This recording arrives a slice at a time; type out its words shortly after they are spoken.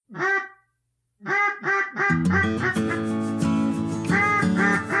Alright,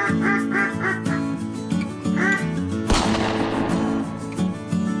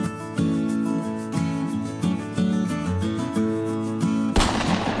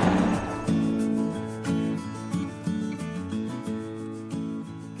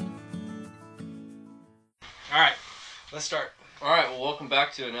 let's start. Alright, well, welcome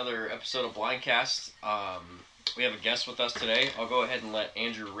back to another episode of Blindcast. We have a guest with us today. I'll go ahead and let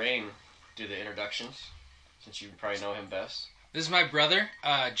Andrew Rain do the introductions, since you probably know him best. This is my brother,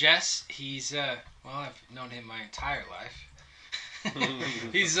 Jess. He's, I've known him my entire life.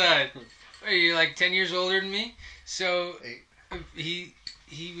 He's, are you like 10 years older than me? So, 8.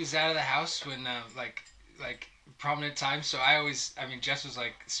 He was out of the house when, like prominent times, so Jess was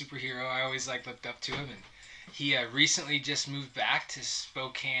like superhero. I always like looked up to him, and he recently just moved back to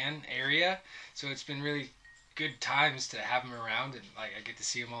Spokane area, so it's been really good times to have him around, and like I get to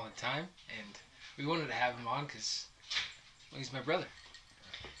see him all the time, and we wanted to have him on because he's my brother.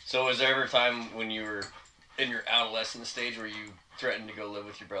 So was there ever a time when you were in your adolescent stage where you threatened to go live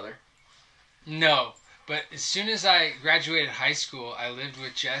with your brother? No, but as soon as I graduated high school, I lived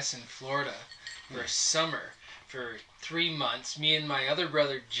with Jess in Florida for a summer for 3 months. Me and my other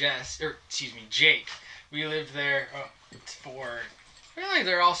brother Jake, we lived there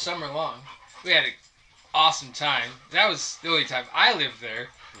they're all summer long. We had an awesome time. That was the only time I lived there.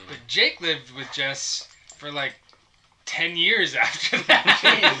 But Jake lived with Jess for like 10 years after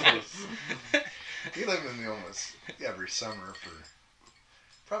that. Jesus. He lived with me almost every summer for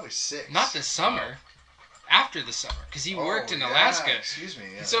probably 6. Not the summer. After the summer, because he worked in Alaska. Excuse me.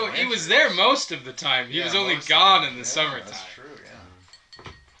 Yeah, so he was there most of the time. He was only gone in the summertime. That's true,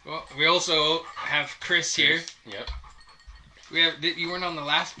 yeah. Well, we also have Chris here. Yep. You weren't on the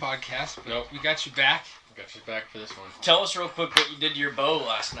last podcast, but Nope. we got you back. Got you back for this one. Tell us real quick what you did to your bow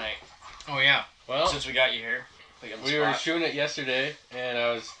last night, Oh, yeah. Well, since we got you here. Put you on the we were spot. shooting it yesterday,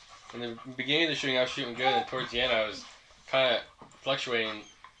 and in the beginning of the shooting, I was shooting good, and towards the end, I was kind of fluctuating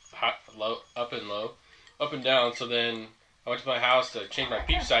low, up and down. So then I went to my house to change my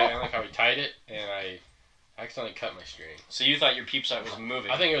peep sight. I don't like how we tied it, and I accidentally cut my string. So you thought your peep sight was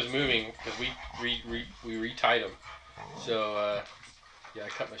moving? I think it was moving because we retied them. So I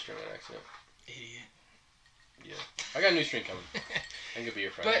cut my string on accident. Idiot. Yeah, I got a new string coming. I think it'll be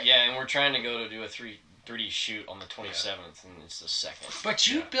your friend. But- Yeah, and we're trying to go to do a 3D shoot on the 27th, and it's the 2nd. But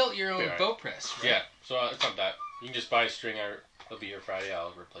you built your own Alright. bow press, right? Yeah, so it's not that. You can just buy a string. It'll be here Friday.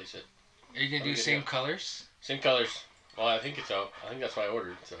 I'll replace it. Are you going to do Okay, same yeah. colors? Same colors. Well, I think it's out. I think that's what I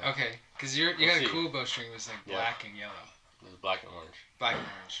ordered. So Okay, because you We'll got see. a cool bowstring. It was like Yeah. black and yellow. it's black and orange. Black and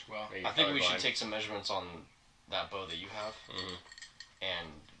orange. Well, Maybe I think we should colorblind. take some measurements on that bow that you have, Mhm. and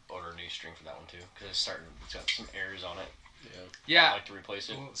order a new string for that one too, because it's got some errors on it. I'd yeah. like to replace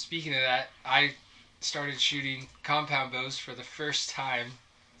it. Well, speaking of that, I started shooting compound bows for the first time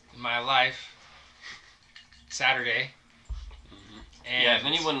in my life Saturday. And Yeah, if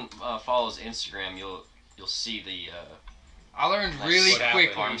anyone follows Instagram, you'll see the I learned nice really what happened.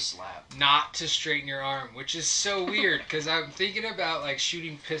 quickly arm slap. not to straighten your arm, which is so weird because I'm thinking about like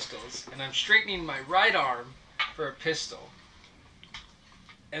shooting pistols and I'm straightening my right arm for a pistol.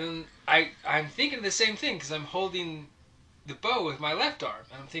 And I'm thinking the same thing because I'm holding the bow with my left arm.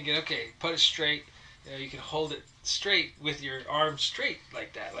 And I'm thinking, okay, put it straight. You can hold it straight with your arm straight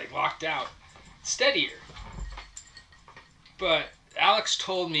like that, like locked out. Steadier. But Alex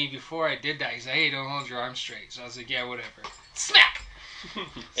told me before I did that, he's like, hey, don't hold your arm straight. So I was like, yeah, whatever. Smack!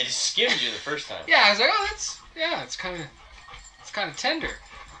 It skimmed you the first time. Yeah, I was like, oh, it's kind of tender.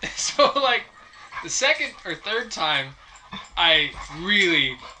 So like, the second or third time, I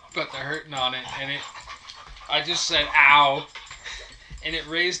really put the hurting on it, and I just said, ow, and it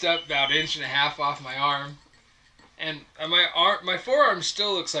raised up about 1.5 inches off my arm, and my forearm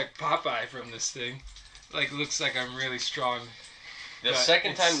still looks like Popeye from this thing. Like, looks like I'm really strong. The But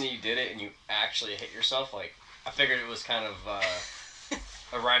second it's- time that you did it and you actually hit yourself, like, I figured it was kind of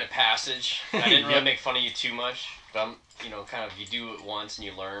a rite of passage. I didn't really Yep. make fun of you too much, but kind of you do it once and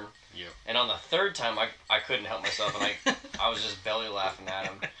you learn. Yep. And on the third time, I couldn't help myself, and I was just belly laughing at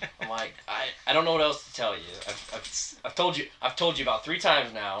him. I'm like, I don't know what else to tell you. I've told you about 3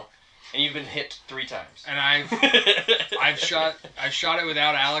 times now, and you've been hit 3 times. And I've shot it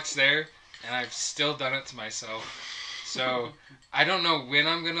without Alex there, and I've still done it to myself. So I don't know when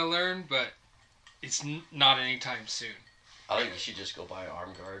I'm gonna learn, but it's not anytime soon. I think you should just go buy an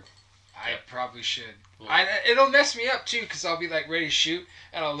arm guard. I probably should. Yeah. It'll mess me up too, because I'll be like ready to shoot,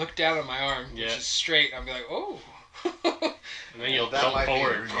 and I'll look down at my arm, which Yeah. is straight. I'll be like, oh. And then you'll That tilt might be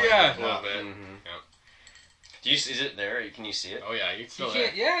forward a Yeah. a little bit. Mhm. Yep. Is it there? Can you see it? Oh yeah, you can You still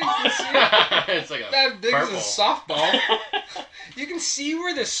can't, there. yeah, you can see it. It's like a That big purple. as a softball. You can see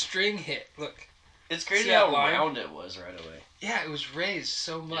where the string hit. Look. It's crazy See how that line? round it was right away. Yeah, it was raised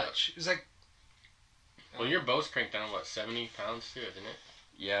so much. It was like. Well, your boat's cranked down, what, 70 pounds too, isn't it?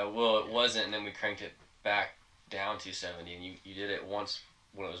 Yeah, well, it wasn't, and then we cranked it back down to 70, and you did it once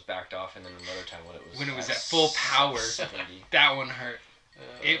when it was backed off, and then another time when it was at full power. 70. That one hurt.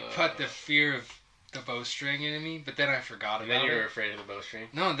 It put the fear of the bowstring into me, but then I forgot And about then you were it. afraid of the bowstring.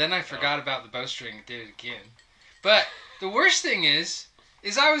 No, then I forgot about the bowstring and did it again. But the worst thing is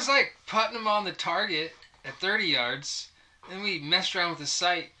I was like putting them on the target at 30 yards, and we messed around with the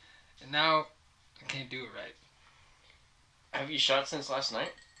sight, and now I can't do it right. Have you shot since last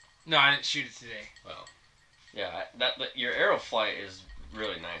night? No, I didn't shoot it today. Well, Yeah, that your arrow flight is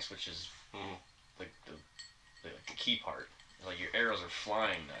really nice, which is like the key part. Like your arrows are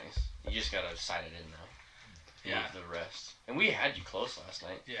flying nice. You just gotta sight it in now. Yeah. Move the rest. And we had you close last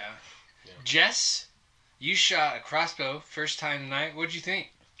night. Yeah. Yeah. Jess, you shot a crossbow first time tonight. What'd you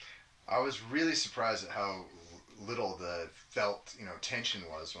think? I was really surprised at how little the felt, tension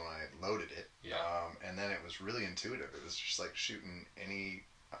was when I loaded it. Yeah. And then it was really intuitive. It was just like shooting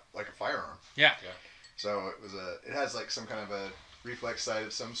like a firearm. Yeah. Yeah. So it has like some kind of a reflex sight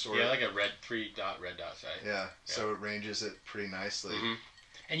of some sort. yeah, like a red 3-dot sight. Yeah. So it ranges it pretty nicely. Mm-hmm.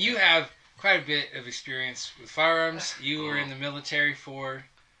 And you have quite a bit of experience with firearms. You were in the military for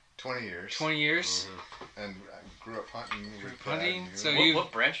 20 years. 20 years. And I grew up hunting. Grew up with Dad, hunting, so What, you-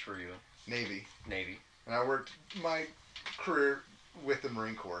 what branch were you in? Navy. Navy. And I worked my career with the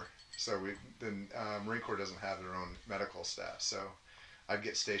Marine Corps. So the Marine Corps doesn't have their own medical staff. So I'd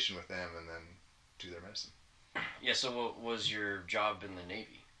get stationed with them and then do their medicine. Yeah, so what was your job in the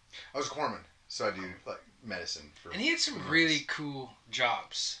Navy? I was a corpsman. So I do like medicine for. And he had some really cool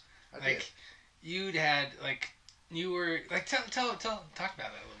jobs. I did. Like you'd had like you were like talk about that a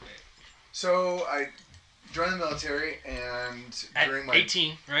little bit. So I joined the military and At during my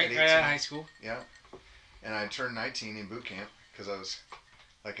 18, right? at Right out of 18. high school. and I turned 19 in boot camp because I was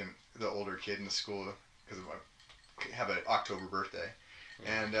like the older kid in the school because I have an October birthday,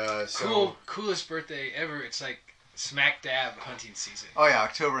 and so Coolest birthday ever. It's like smack dab hunting season. oh yeah,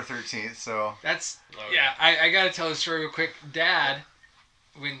 October 13th. So That's Oh, yeah. I gotta tell the story real quick. Dad,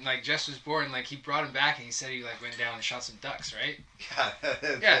 when like Jess was born, like he brought him back and he said he like went down and shot some ducks, right?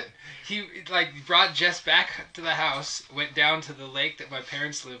 yeah, Yeah. He like brought Jess back to the house, went down to the lake that my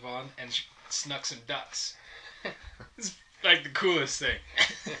parents live on, and snuck some ducks. It's like the coolest thing.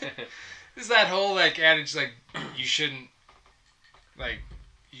 It's that whole like adage like you shouldn't like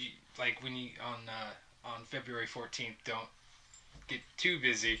when you on February 14th don't get too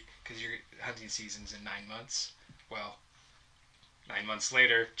busy because your hunting season's in 9 months. Well, 9 months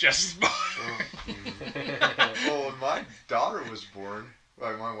later, Jess is born. Well, when my daughter was born,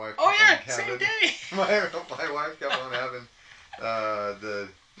 my wife. Oh kept yeah, on same having- day. My wife kept on having the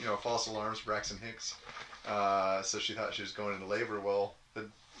false alarms, Braxton Hicks. So she thought she was going into labor. Well, the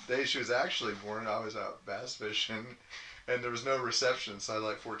day she was actually born, I was out bass fishing, and there was no reception, so I had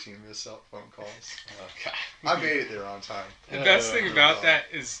like 14 missed cell phone calls. Oh, God. I made it there on time. The best thing about that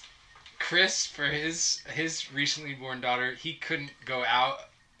is Chris, for his recently born daughter, he couldn't go out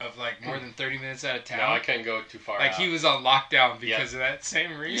of like more than 30 minutes out of town. No, I couldn't go too far like out. he was on lockdown because of that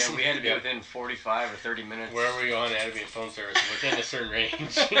same reason. Yeah, we had to be Yeah. within 45 or 30 minutes. Wherever we go on, it had to be a phone service within a certain range.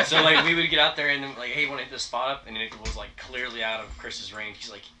 So like we would get out there and then, like, hey, want to hit this spot up, and it was like clearly out of Chris's range.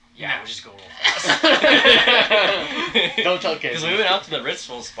 He's like, yeah, we'll just go real fast. Don't tell kids. Because we went out to the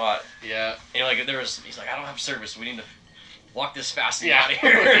Ritzville spot, Yeah. and like he's like, I don't have service. We need to walk this fast and Yeah. get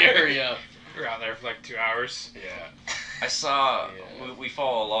out of here. Yeah. We were out there for like 2 hours. Yeah. I saw Yeah. we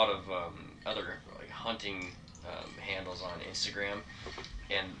follow a lot of other like hunting handles on Instagram,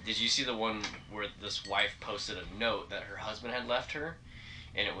 and did you see the one where this wife posted a note that her husband had left her,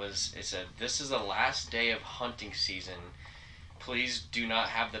 and it said, "This is the last day of hunting season. Please do not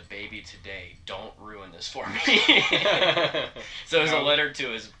have the baby today. Don't ruin this for me." So it was a letter to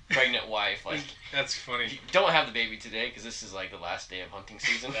his pregnant wife, like, That's funny. don't have the baby today because this is like the last day of hunting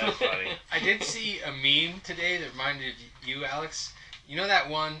season. That's funny. I did see a meme today that reminded you, Alex. You know that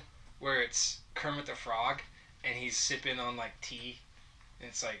one where it's Kermit the Frog and he's sipping on like tea, and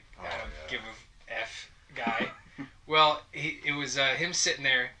it's like Oh, I don't yeah. give a f guy. Well, it was him sitting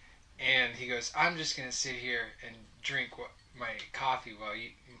there, and he goes, "I'm just gonna sit here and drink my coffee while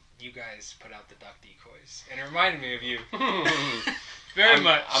you guys put out the duck decoys," and it reminded me of you very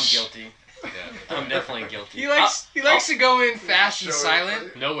much. I'm guilty. Yeah. I'm definitely guilty. He likes to go in fast and Show silent.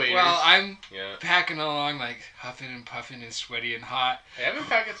 everybody. No waiters. While I'm Yeah. packing along like huffing and puffing and sweaty and hot. Hey, I've been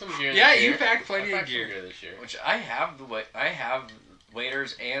packing some gear. Yeah, this you year. packed I plenty of packed some gear. this year. Which I have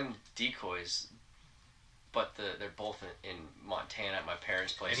waiters and decoys, but they're both in Montana at my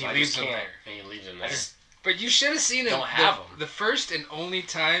parents' place. And so he I leaves just them can't. there. And he leaves them I there. just But you should have seen him. Don't have 'em. The first and only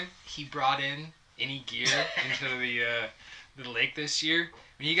time he brought in any gear into the lake this year.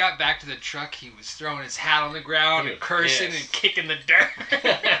 When he got back to the truck, he was throwing his hat on the ground He and was cursing pissed. and kicking the dirt.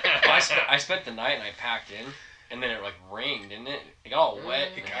 I spent the night and I packed in, and then it like rained, didn't it? It got all wet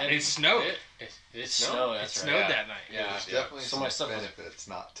and heavy. It snowed. It snowed. It That's right. snowed yeah. that night. Yeah. There's definitely So my some stuff was- benefits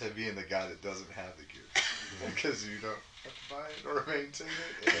not to being the guy that doesn't have the gear because you don't have to buy it or maintain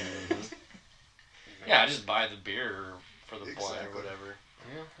it. And Yeah, I just buy the beer for the point or Exactly. whatever.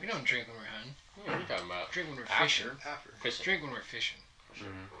 Yeah. We don't drink when we're hunting. What are you talking about? Drink when we're After. fishing. after. Fishing. Drink when we're fishing.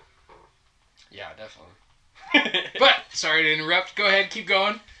 Yeah, definitely. But sorry to interrupt. Go ahead, keep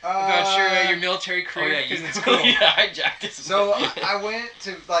going about your military oh career. yeah, you 'cause it's cool. yeah, I hijacked this. So I went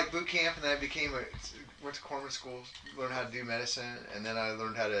to like boot camp and then I went to corpsman school, learned how to do medicine, and then I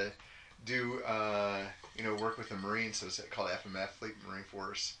learned how to do work with the Marines. So it's called FMF, Fleet Marine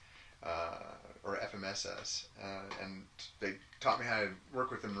Force, or FMSS, and they taught me how to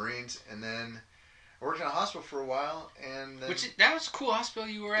work with the Marines. And then I worked in a hospital for a while, and then That was a cool hospital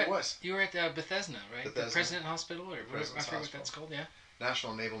you were at. it was You were at Bethesda, right? The Bethesda. President Hospital, or what, I President's forget what Hospital. that's called. Yeah.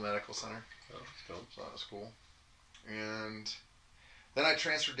 National Naval Medical Center. Oh, that's cool. So that was cool. And then I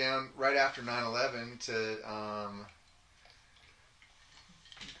transferred down right after 9/11 to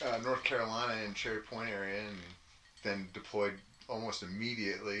North Carolina and Cherry Point area, and then deployed almost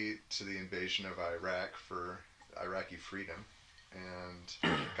immediately to the invasion of Iraq for Iraqi freedom, and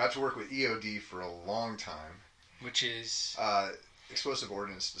got to work with EOD for a long time. Which is Explosive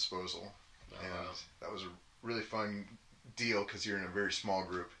ordnance disposal, Oh, and wow. that was a really fun deal because you're in a very small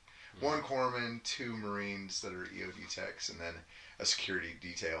group. One corpsman, 2 Marines that are EOD techs, and then a security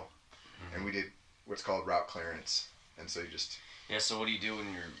detail. And we did what's called route clearance. And so you just Yeah, so what do you do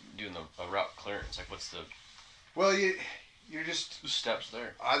when you're doing a route clearance? Like, what's the you're just steps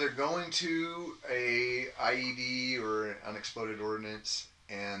there? either going to a IED or an unexploded ordnance,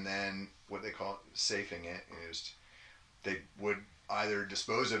 and then what they call safing it is they would either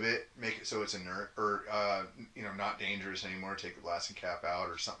dispose of it, make it so it's inert, or not dangerous anymore, take the blasting cap out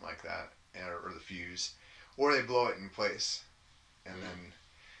or something like that, or the fuse, or they blow it in place, and then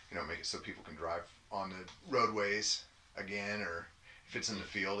make it so people can drive on the roadways again, or if it's in the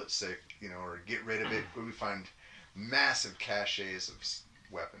field, it's safe, or get rid of it. But we find massive caches of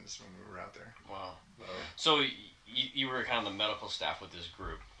weapons when we were out there. Wow. So you were kind of the medical staff with this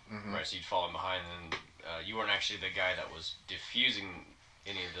group, Mhm. right? So you'd fall in behind, and you weren't actually the guy that was diffusing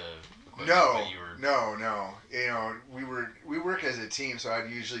any of the equipment, but you were... No. We work as a team, so I'd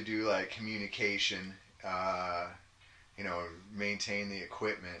usually do like communication, maintain the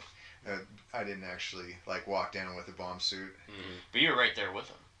equipment. I didn't actually like walk down with a bomb suit. But you were right there with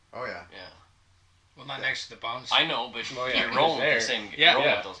him. Oh yeah. Yeah. well, not next to the bomb. I know, but Oh, yeah, you're he rolling was with the there. same... Yeah. rolling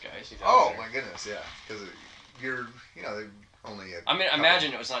Yeah. with those guys. He's out Oh there. my goodness, yeah. Because you're, only a I mean, couple.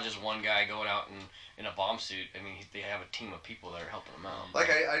 imagine it was not just one guy going out in a bomb suit. I mean, they have a team of people that are helping them out. Like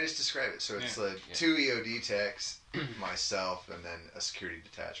I just described it. So it's the Yeah. 2 EOD techs, myself, and then a security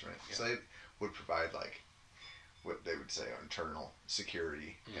detachment. Yeah. So they would provide like what they would say internal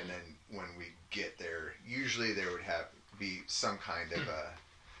security, and then when we get there, usually there would be some kind of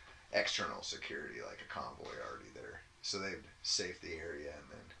external security, like a convoy already there. So they'd safe the area, and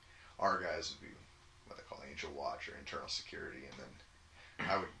then our guys would be what they call Angel Watch or internal security, and then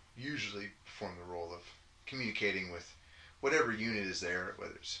I would usually perform the role of communicating with whatever unit is there,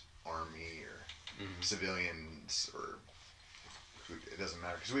 whether it's Army or civilians or it doesn't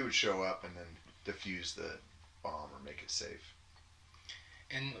matter, because we would show up and then defuse the bomb or make it safe.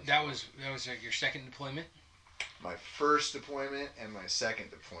 And that was like your second deployment. My first deployment and my second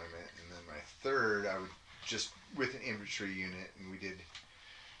deployment, and then my third, I would just with an infantry unit, and we did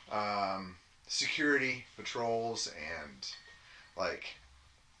security patrols and like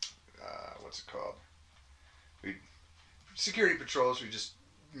what's it called? Security patrols. We just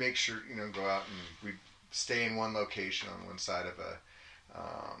make sure go out and we stay in one location on one side of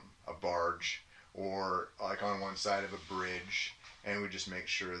a barge, or like on one side of a bridge, and we just make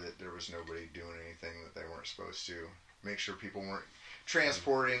sure that there was nobody doing anything that they weren't supposed to. Make sure people weren't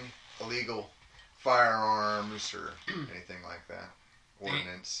transporting illegal firearms or anything like that.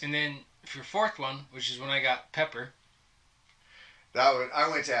 Ordnance. And then for your fourth one, which is when I got Pepper. I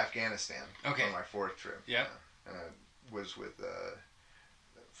went to Afghanistan Okay. on my fourth trip. Yep. And I was with the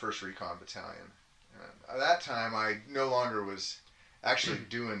 1st Recon Battalion. At that time, I no longer was actually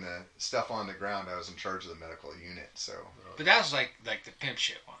doing the stuff on the ground. I was in charge of the medical unit. So But that was like the pimp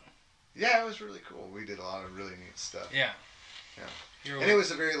shit one. yeah, it was really cool. We did a lot of really neat stuff. Yeah. Yeah. And it was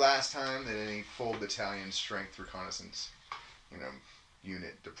the very last time that any full battalion strength reconnaissance,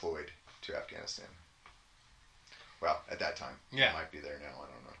 unit deployed to Afghanistan. Well, at that time. Yeah. It might be there now. I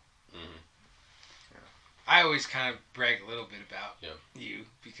don't know. Mm-hmm. I always kind of brag a little bit about Yeah. you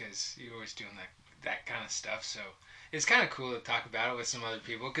because you're always doing that kind of stuff. So it's kind of cool to talk about it with some other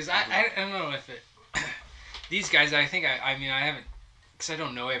people because I don't know if it these guys. I think I mean I haven't because I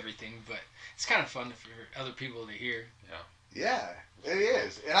don't know everything, but it's kind of fun for other people to hear. Yeah, it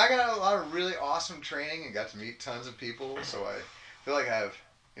is. And I got a lot of really awesome training and got to meet tons of people. So I feel like I've,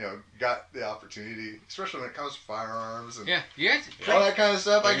 got the opportunity, especially when it comes to firearms and Yeah, you had all that kind of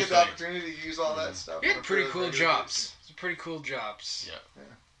stuff. I Very get the funny. opportunity to use all that stuff. you on had a pretty fairly cool regular jobs. basis. Some pretty cool jobs. Yeah.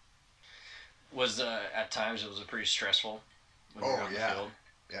 Was at times it was pretty stressful when you were Oh, out in the yeah. field?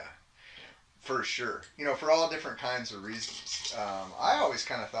 For sure. For all different kinds of reasons. I always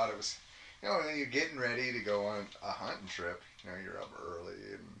kind of thought it was, when you're getting ready to go on a hunting trip, you're up early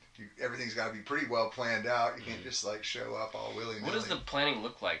and everything's got to be pretty well planned out. You can't just show up all willy-nilly. What does the planning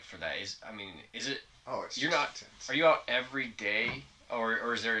look like for that? Is it Oh, it's you're just not- intense. are you out every day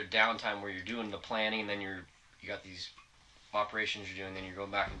or is there a downtime where you're doing the planning and then you got these operations you're doing, then you're going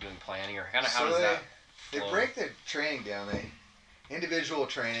back and doing planning, or kind of how So does they- that They flow? break the training down. Individual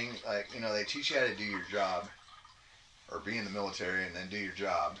training, they teach you how to do your job, or be in the military and then do your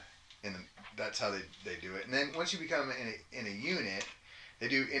job. That's how they do it. And then once you become in a unit, they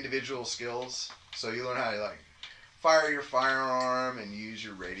do individual skills. So you learn how to fire your firearm and use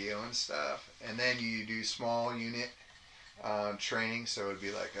your radio and stuff. And then you do small unit training. So it'd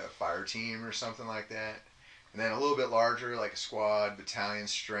be like a fire team or something like that. And then a little bit larger, like a squad, battalion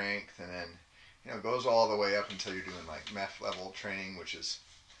strength, and then it goes all the way up until you're doing MEF level training, which is,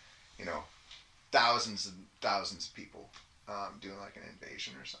 thousands and thousands of people doing an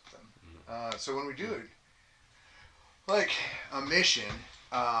invasion or something. So when we do it, a mission,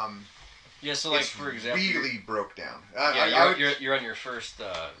 Yeah, so it's for example, you're- really broke down. you're on your first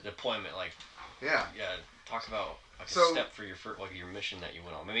deployment. Yeah. Talk about a So- step for your first, your mission that you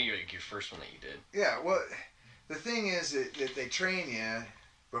went on. Maybe your first one that you did. Yeah, well, the thing is that they train you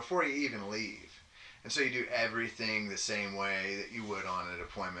before you even leave. And so you do everything the same way that you would on a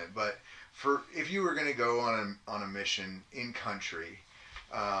deployment. But if you were going to go on a mission in country,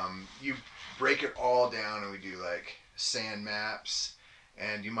 you break it all down and we do sand maps,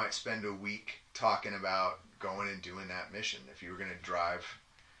 and you might spend a week talking about going and doing that mission. If you were going to drive,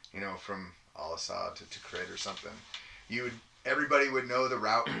 from Al-Assad to Tikrit or something, everybody would know the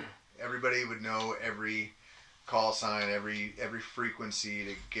route. Everybody would know every call sign, every frequency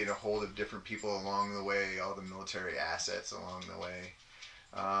to get a hold of different people along the way, all the military assets along the way.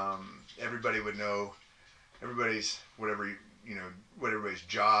 Everybody would know everybody's what everybody's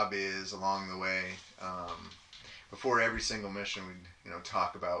job is along the way. Before every single mission, we'd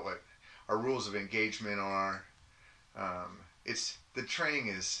talk about what our rules of engagement are. The training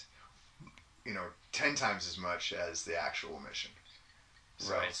is 10 times as much as the actual mission.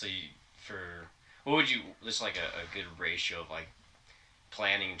 So, Right. So what would you just a good ratio of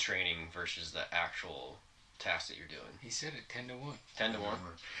planning and training versus the actual task that you're doing? He said it 10-1. 10-1.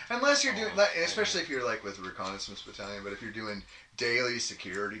 Unless you're doing, Oh, especially if you're with a reconnaissance battalion, but if you're doing daily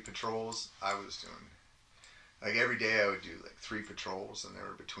security patrols, I was doing, every day I would do 3 patrols, and they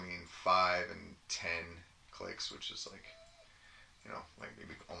were between 5 and 10 clicks, which is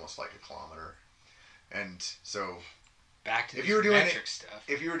maybe almost a kilometer. And so Back to If the you were doing metric stuff.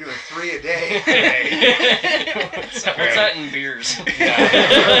 if you were doing 3 a day, What's that in beers? You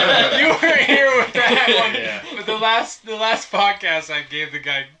weren't here with that one. Yeah. But the last podcast, I gave the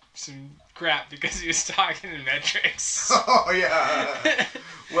guy some crap because he was talking in metrics. oh yeah.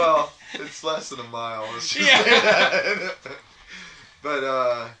 Well, it's less than a mile. Let's just Yeah. say that. But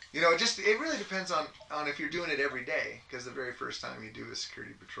it really depends on if you're doing it every day. Because the very first time you do a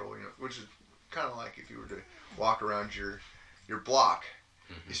security patrol, which is kind of like if you were to walk around your block,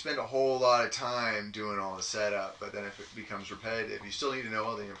 you spend a whole lot of time doing all the setup. But then if it becomes repetitive, you still need to know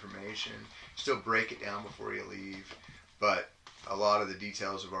all the information. Still break it down before you leave. But a lot of the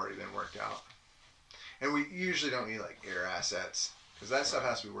details have already been worked out. And we usually don't need air assets. Because that stuff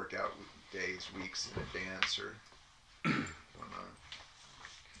has to be worked out days, weeks in advance or whatnot.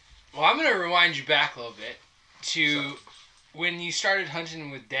 Well, I'm going to rewind you back a little bit to when you started hunting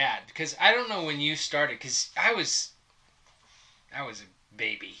with Dad. Because I don't know when you started, because I was a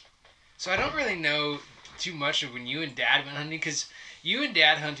baby. So I don't really know too much of when you and Dad went hunting, because you and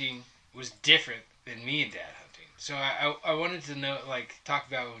Dad hunting was different than me and Dad hunting. So I wanted to know, like, talk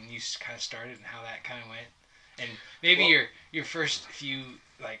about when you kind of started and how that kind of went, and maybe your first few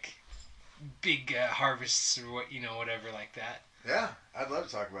like big harvests or whatever like that. Yeah, I'd love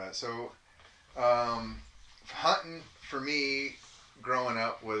to talk about it. So, hunting for me, growing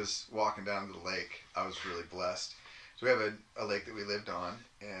up, was walking down to the lake. I was really blessed. So we have a lake that we lived on,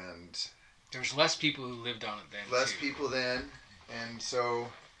 and There was less people who lived on it then. less too. people then, and so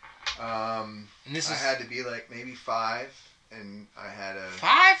And this I is had to be like maybe 5, and I had a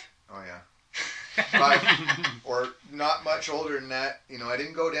 5. oh yeah 5 or not much older than that. I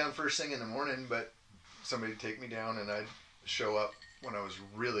didn't go down first thing in the morning, but somebody would take me down, and I'd show up when I was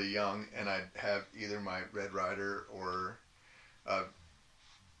really young, and I'd have either my Red Ryder or a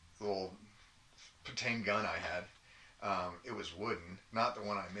little Patane gun I had. It was wooden, not the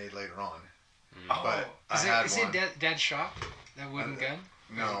one I made later on. Oh, But I is had it one. Dad's shop? That wooden gun?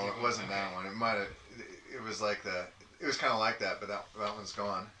 No, it wasn't that one. It might have. It was like it was kind of like that, but that one's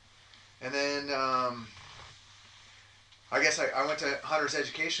gone. And then I guess I went to hunter's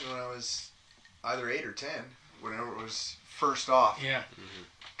education when I was either 8 or 10, whenever it was first off. Yeah.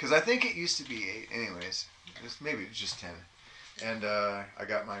 Because I think it used to be 8, anyways. Maybe it was just 10. And I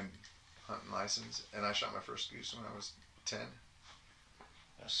got my hunting license, and I shot my first goose when I was 10.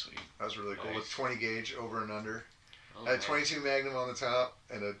 That's sweet. That was really cool. Nice. With 20 gauge over and under. Oh, I had nice. 22 Magnum on the top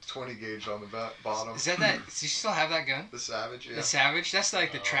and a 20 gauge on the bottom. Is that? Do you still have that gun? The Savage? Yeah. The Savage? That's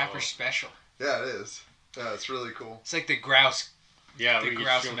like the Oh. Trapper Special. Yeah, it is. Yeah, it's really cool. It's like the grouse. Yeah, The we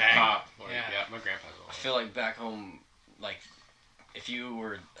grouse shoot mag. top. Yeah. Yeah, my grandpa has I one. feel like back home, like if you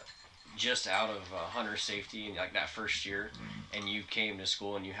were just out of hunter safety in like that first year, and you came to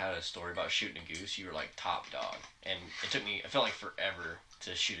school and you had a story about shooting a goose, you were like top dog. And it took me, I felt like forever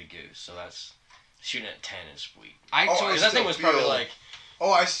to shoot a goose. So that's shooting at 10 is sweet. I Oh, told Because that thing still was probably feel- like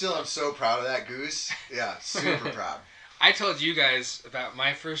Oh, I still am so proud of that goose. Yeah, super proud. I told you guys about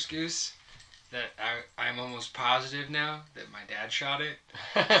my first goose that I'm almost positive now that my dad shot it.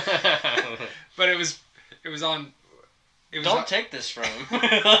 But it was on. It was don't on, take this from him.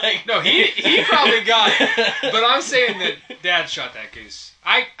 Like, No, he probably got it. But I'm saying that Dad shot that goose.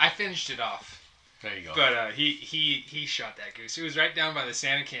 I finished it off. There you go. But he shot that goose. It was right down by the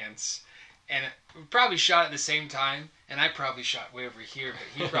Santa cans, and we probably shot at the same time. And I probably shot way over here,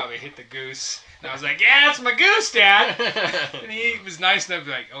 but he probably hit the goose. And I was like, "Yeah, that's my goose, Dad." And he was nice enough to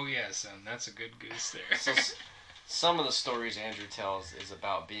be like, "Oh yeah, son, that's a good goose there." So some of the stories Andrew tells is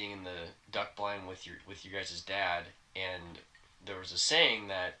about being in the duck blind with your guys' dad, and there was a saying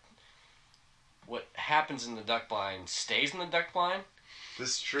that what happens in the duck blind stays in the duck blind.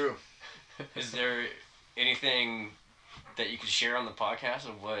 This is true. Is there anything that you could share on the podcast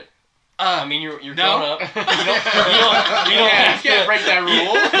of what? I mean, you're no. grown up. You don't Yeah, have you can't break that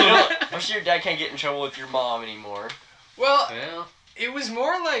rule. I'm sure your dad can't get in trouble with your mom anymore. Well, Yeah. it was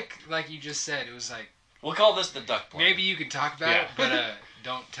more like you just said. It was like We'll call this the duck blind. maybe you could talk about Yeah. it, but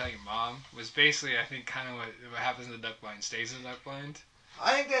don't tell your mom. Was basically I think kind of what happens in the duck blind stays in the duck blind.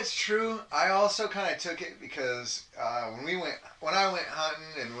 I think that's true. I also kind of took it because when I went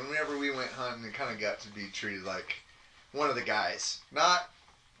hunting, and whenever we went hunting, it kind of got to be treated like one of the guys. Not,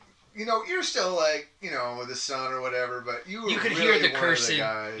 you're still like, the son or whatever, but you were You could really hear the one of cursing.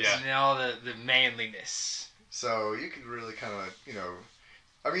 guys. Yeah. And all the manliness. So you could really kind of,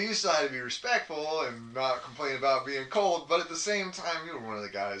 I mean, you still had to be respectful and not complain about being cold, but at the same time, you were one of the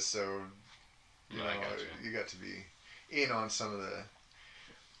guys, so No, I gotcha. you got to be in on some of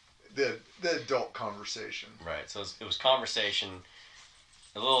the adult conversation. Right. So it was conversation,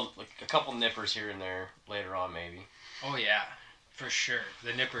 a couple nippers here and there later on, maybe. Oh yeah, for sure.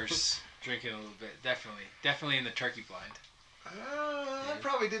 The nippers drinking a little bit, definitely in the turkey blind. I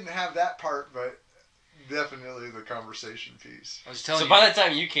probably didn't have that part, but definitely the conversation piece. I was telling So you. by the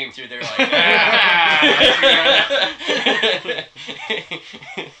time you came through, they were like,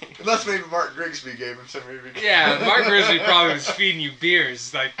 Unless maybe Mark Grigsby gave him some. Maybe. Yeah, Mark Grigsby probably was feeding you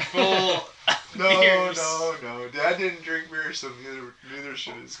beers, like full No, beers. no. Dad didn't drink beer, so neither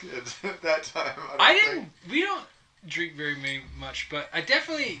should his kids at that time. I don't didn't. think. We don't drink very much, but I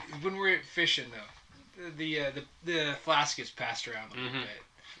definitely when we're fishing though, the flask gets passed around a little Mhm. bit.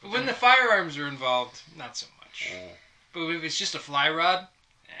 But when the firearms are involved, not so much. Mm. But if it's just a fly rod,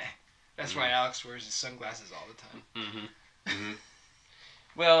 that's why Alex wears his sunglasses all the time. Mm-hmm. Mhm.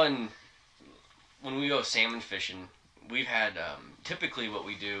 Well, and when we go salmon fishing, we've had typically what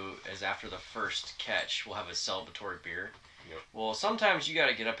we do is after the first catch, we'll have a celebratory beer. Yep. Well, sometimes you got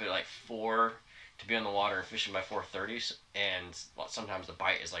to get up at like 4 to be on the water and fishing by 4:30, and sometimes the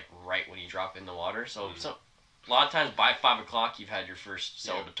bite is like right when you drop in the water. So A lot of times by 5 o'clock, you've had your first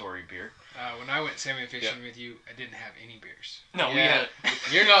celebratory beer. When I went salmon fishing with you, I didn't have any beers. No, we Yeah. had.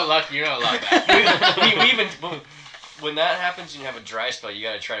 You're not lucky. You're not allowed that. we even when that happens, and you have a dry spell. You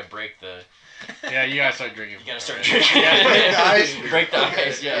got to try to break the. Yeah, you gotta start drinking. You got to start Alright. drinking. Break the ice. Break the Okay.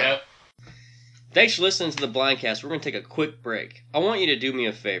 ice. Yeah. Yep. Thanks for listening to the Blindcast. We're going to take a quick break. I want you to do me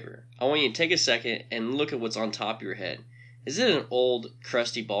a favor. I want you to take a second and look at what's on top of your head. Is it an old,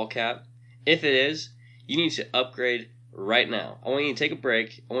 crusty ball cap? If it is, you need to upgrade right now. I want you to take a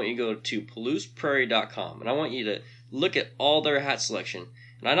break. I want you to go to PalousePrairie.com, and I want you to look at all their hat selection.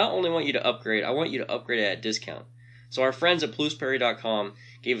 And I not only want you to upgrade, I want you to upgrade at a discount. So our friends at PalousePrairie.com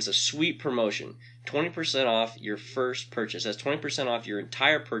gave us a sweet promotion. 20% off your first purchase. That's 20% off your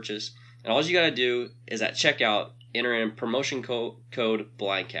entire purchase. And all you got to do is at checkout, enter in promotion code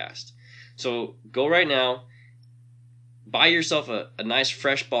BLINDCAST. So go right now, buy yourself a nice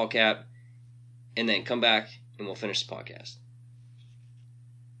fresh ball cap, and then come back and we'll finish the podcast.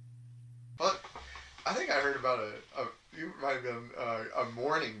 Well, I think I heard about you might have been a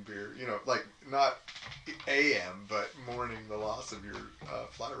morning beer, like not AM, but mourning the loss of your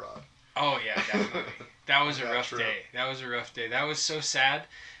fly rod. Oh yeah, definitely. That was a That rough trip. day. That was a rough day. That was so sad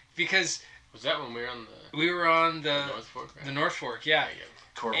because Was that when we were on the we were on the North Fork? Right? the North Fork, yeah,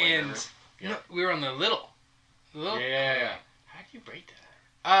 Coeur and River. no, we were on the little. Yeah. How do you break that?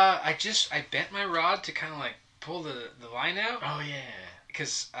 I bent my rod to kind of like pull the line out. Oh yeah.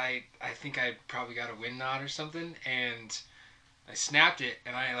 Because I think I probably got a wind knot or something, and I snapped it,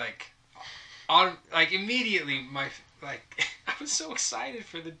 and I immediately I was so excited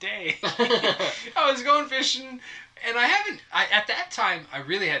for the day. I was going fishing, and at that time I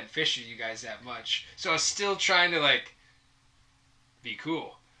really hadn't fished with you guys that much, so I was still trying to be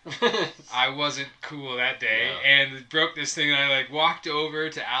cool. I wasn't cool that day, and broke this thing, and I walked over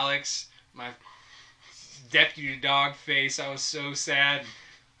to Alex, my deputy dog face. I was so sad.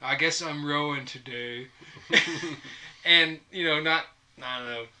 I guess I'm rowing today. And, not, I don't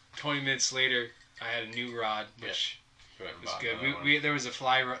know, 20 minutes later, I had a new rod, which was good. There was a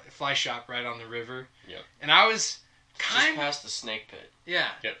fly shop right on the river. Yep. And I was Just past the snake pit. yeah.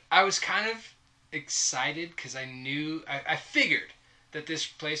 Yep. I was kind of excited because I knew, I figured that this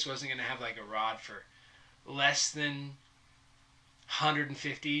place wasn't going to have a rod for less than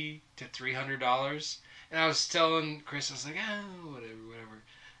 $150 to $300. And I was telling Chris, I was like, whatever.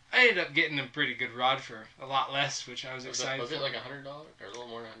 I ended up getting a pretty good rod for a lot less, which I was excited Was for. it like $100 or a little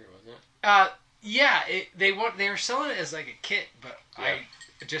more than $100, wasn't it? Yeah, they were selling it as a kit, but Yeah.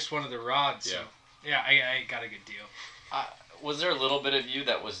 I just wanted the rod, so yeah, I got a good deal. Was there a little bit of you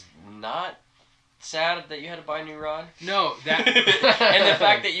that was not sad that you had to buy a new rod? No, that And the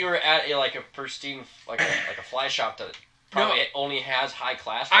fact that you were at a pristine, like a fly shop that probably only has high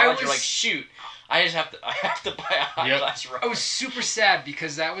class rods, you're like, shoot, I have to buy a high class rod. I was super sad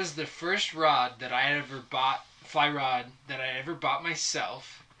because that was the first rod that I had ever bought, fly rod that I ever bought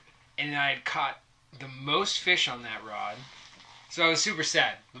myself, and I had caught the most fish on that rod. So I was super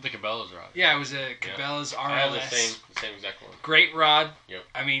sad. With the Cabela's rod. Yeah, it was a Cabela's I had RLS. the same exact one. Great rod. Yep.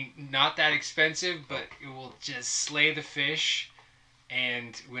 I mean, not that expensive, but it will just slay the fish.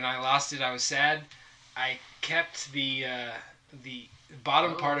 And when I lost it, I was sad. I kept the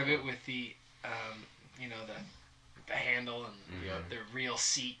bottom part of it with the the handle and the real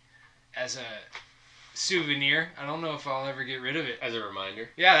seat as a souvenir. I don't know if I'll ever get rid of it. As a reminder.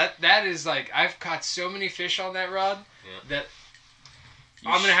 Yeah, that is I've caught so many fish on that rod that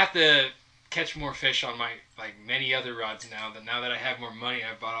I'm gonna have to catch more fish on my many other rods now. Now that I have more money,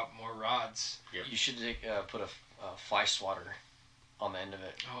 I've bought up more rods. Yep. You should put a fly swatter on the end of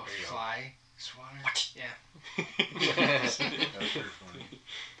it. Oh, fly swatter. Yeah. That's pretty funny.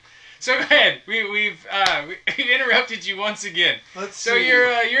 So go ahead. We've interrupted you once again. Let's So see.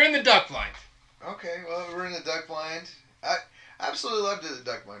 you're in the duck blind. Okay, well, we're in the duck blind. I absolutely loved the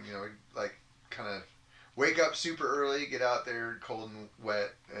duck blind. Kind of wake up super early, get out there cold and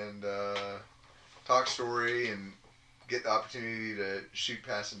wet, and talk story and get the opportunity to shoot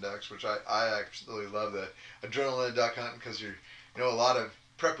passing ducks, which I absolutely love the adrenaline of duck hunting because you're a lot of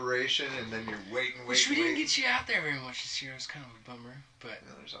preparation and then you're waiting. Which we didn't get you out there very much this year. It was kind of a bummer, but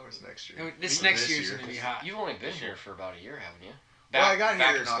There's always next year. this Even next year's year. gonna be hot. You've only been here for about a year, haven't you? Well, I got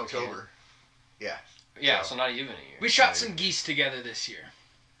back here in Spokane. October. Yeah. Yeah, so not even a year. We shot some geese together this year.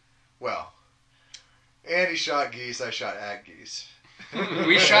 Well, Andy shot geese. I shot at geese.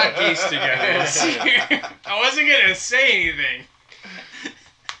 We shot geese together this year. I wasn't gonna say anything.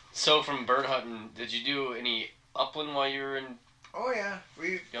 So from bird hunting, did you do any upland while you were in Oh yeah,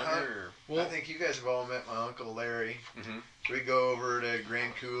 we. younger? I think you guys have all met my uncle Larry. Mm-hmm. We go over to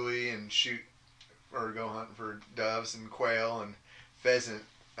Grand Coulee and shoot or go hunting for doves and quail and pheasant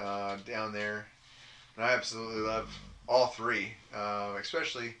down there. And I absolutely love all three,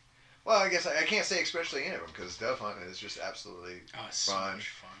 especially. Well, I guess I can't say especially any of them because dove hunting is just absolutely Oh, it's so fun. much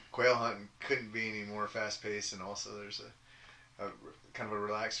fun. Quail hunting couldn't be any more fast paced, and also there's a kind of a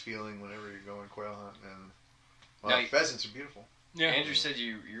relaxed feeling whenever you're going quail hunting. And Now, pheasants are beautiful. Yeah. Andrew said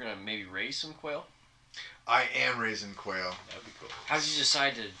you're gonna maybe raise some quail. I am raising quail. That'd be cool. How did you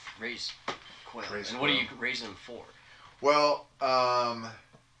decide to raise quail? Raise and what are quail. you raising them for? Well,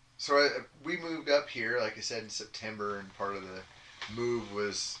 we moved up here, like I said, in September, and part of the move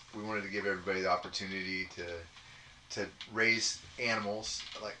was we wanted to give everybody the opportunity to raise animals,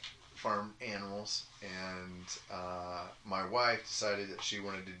 like farm animals, and my wife decided that she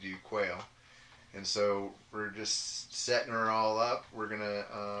wanted to do quail, and so we're just setting her all up. We're gonna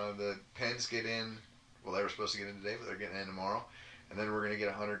the pens get in. Well, they were supposed to get in today, but they're getting in tomorrow, and then we're gonna get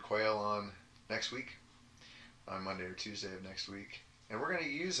 100 quail on next week, on Monday or Tuesday of next week, and we're gonna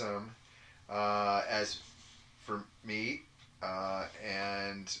use them as for meat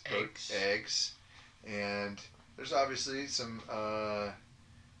and eggs, and there's obviously some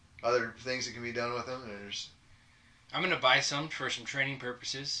other things that can be done with them. I'm gonna buy some for some training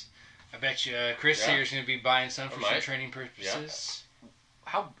purposes. I bet you Chris Yeah. here is gonna be buying some for some might. training purposes.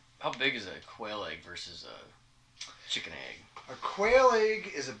 How big is a quail egg versus a chicken egg? A quail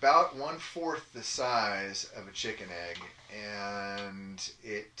egg is about 1/4 the size of a chicken egg, and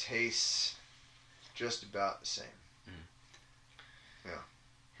it tastes just about the same.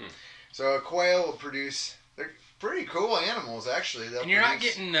 Yeah. So a quail will produce. They're pretty cool animals, actually. They'll And you're not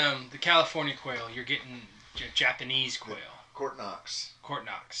produce getting the California quail. You're getting Japanese quail. Court Knox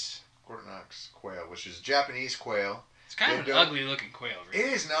quail, which is Japanese quail. It's kind They of an don't- ugly looking quail. It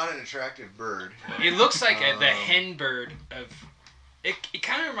Really. is not an attractive bird. It looks like the Um, hen bird of. It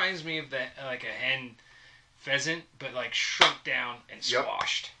kind of reminds me of like a hen pheasant, but like shrunk down and Yep.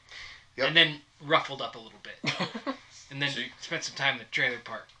 squashed, Yep. and then ruffled up a little bit, and then So you- spent some time in the trailer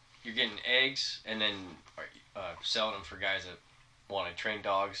park. You're getting eggs and then selling them for guys that want to train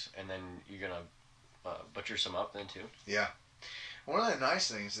dogs, and then you're gonna butcher some up then too. Yeah. One of the nice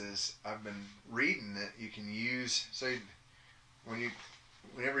things is I've been reading that you can use,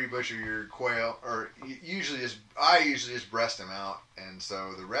 whenever you butcher your quail, or I usually just breast them out, and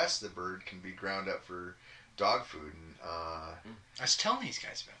so the rest of the bird can be ground up for dog food. And I was telling these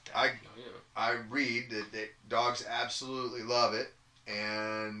guys about that. I read that dogs absolutely love it,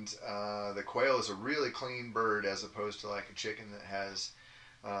 and the quail is a really clean bird as opposed to like a chicken that has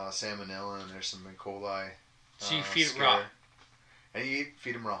salmonella and there's some E. coli. So you feed it scare. raw. And you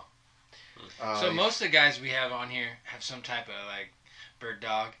feed them raw. So most of the guys we have on here have some type of like bird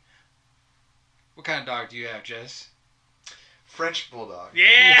dog. What kind of dog do you have, Jess? French bulldog.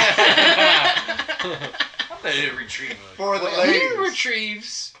 Yeah. I bet it retrieve For the He ladies.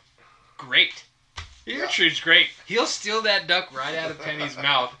 retrieves great. He Yeah. retrieves great. He'll steal that duck right out of Penny's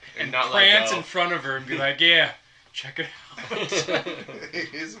mouth and not let prance go. in front of her and be like, "Yeah, check it out."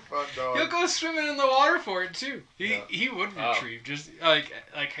 He's a fun dog. He'll go swimming in the water for it too. Yeah. He would Oh. retrieve just like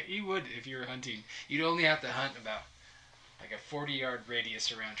he would if you were hunting. You'd only have to hunt about like a 40-yard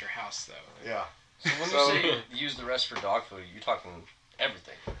radius around your house though. Yeah. So when So- you say use the rest for dog food, you're talking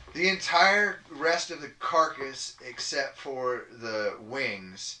everything. The entire rest of the carcass, except for the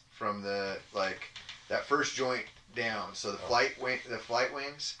wings from that first joint down. So the flight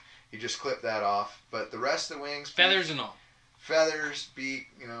wings, you just clip that off. But the rest of the wings, Feathers and all. beak,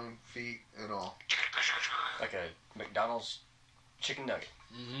 feet and all. Like a McDonald's chicken nugget.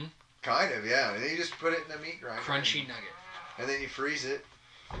 Mm-hmm. Kind of, yeah. And then you just put it in a meat grinder. Crunchy nugget. And then you freeze it.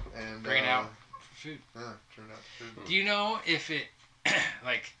 And Bring it out for food. Turn it out for food. Do you know if it,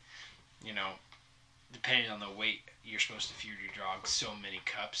 like, depending on the weight you're supposed to feed your dog so many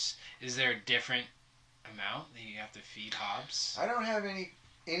cups, is there a different amount that you have to feed Hobbs? I don't have any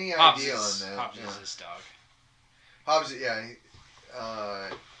Hobbs idea is, on that. Hobbs yeah. is this dog. Hobbs, yeah.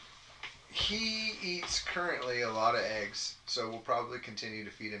 He eats currently a lot of eggs, so we'll probably continue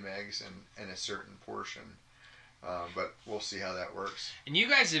to feed him eggs in a certain portion. But we'll see how that works. And you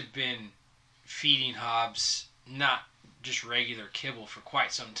guys have been feeding Hobbs not just regular kibble for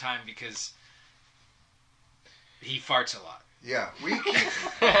quite some time because he farts a lot. Yeah,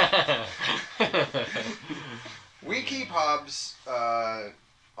 we keep Hobbs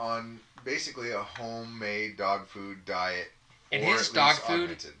on basically a homemade dog food diet. And or his at dog least food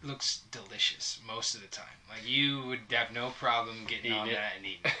augmented. looks delicious most of the time. Like you would have no problem getting Eating on it. that and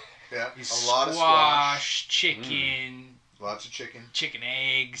eating it. Yeah, He's a lot of squash, chicken, lots of chicken. chicken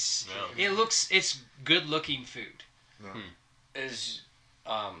eggs. No. It's good looking food. Is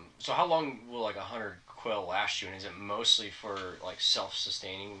So how long will like 100 quail last you? And is it mostly for like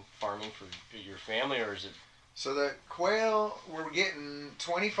self-sustaining farming for your family, or is it? So the quail, we're getting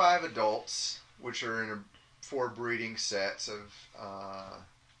 25 adults, which are in 4 breeding sets of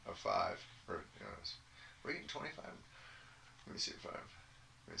 5. Or we're getting 25. Let me see 5.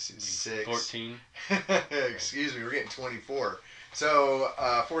 Let me see 6. 14. Excuse me, we're getting 24. So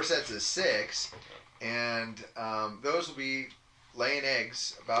 4 sets of 6, and those will be laying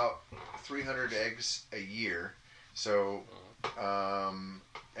eggs, about 300 eggs a year. So,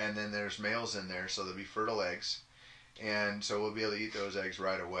 and then there's males in there, so they'll be fertile eggs. And so we'll be able to eat those eggs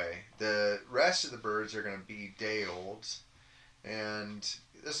right away. The rest of the birds are going to be day olds. And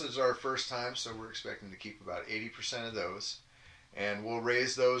this is our first time, so we're expecting to keep about 80% of those. And we'll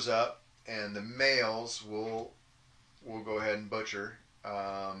raise those up, and the males we'll go ahead and butcher.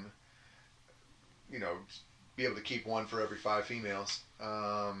 Be able to keep 1 for every 5 females.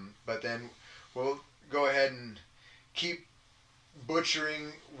 But then we'll go ahead and keep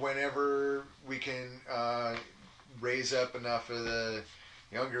butchering whenever we can raise up enough of the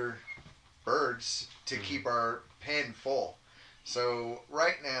younger birds to keep our pen full. So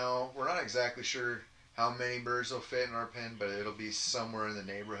right now, we're not exactly sure how many birds will fit in our pen, but it'll be somewhere in the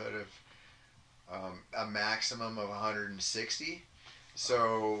neighborhood of a maximum of 160.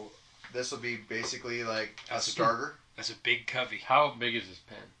 So this will be basically like a starter. That's a big covey. How big is this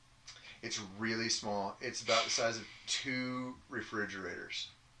pen? It's really small. It's about the size of 2 refrigerators.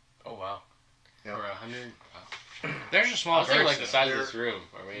 Oh wow. Yep. Or 100? There's a I small was thinking birds. like the though. size of this room.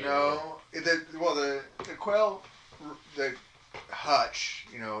 No, the quail, the hutch,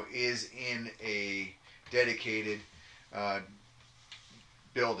 is in a dedicated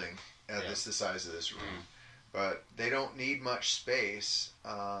building. This the size of this room, but they don't need much space.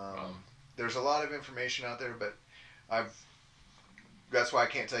 There's a lot of information out there, but that's why I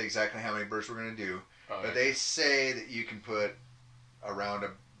can't tell you exactly how many birds we're going to do. But they say that you can put around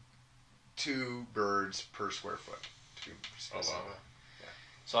 2 birds per square foot. Oh, wow. Yeah.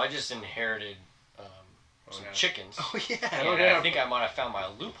 So I just inherited some chickens. Oh yeah. And I think I might have found my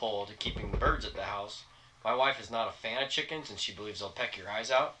loophole to keeping birds at the house. My wife is not a fan of chickens, and she believes they'll peck your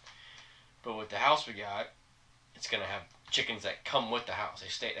eyes out. But with the house we got, it's gonna have chickens that come with the house.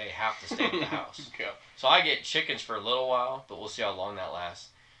 They have to stay with the house. Yeah. So I get chickens for a little while, but we'll see how long that lasts.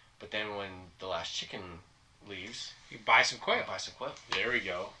 But then when the last chicken leaves, You buy some quail. I'll buy some quail. There we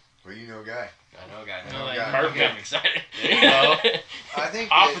go. Well, you know, guy. I know, guys. I know that. Perfect. I'm excited. There you go. I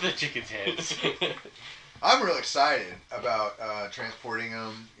think Off that with the chicken's heads. I'm real excited about transporting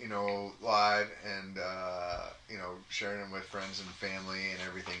them, live and sharing them with friends and family and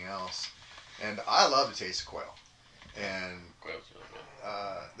everything else. And I love the taste of quail, and Quail's really good.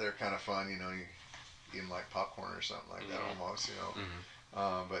 they're kind of fun. You eat them like popcorn or something like that almost.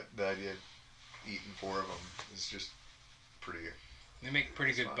 But the idea of eating 4 of them is just pretty good. They make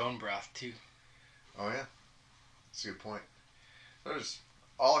pretty That's good fine. bone broth too. Oh yeah, that's a good point. There's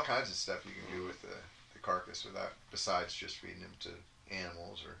all kinds of stuff you can do with the carcass besides just feeding them to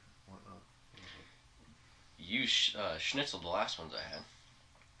animals or whatnot. You schnitzeled the last ones I had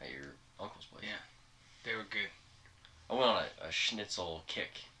at your uncle's place. Yeah. They were good. I went on a schnitzel kick.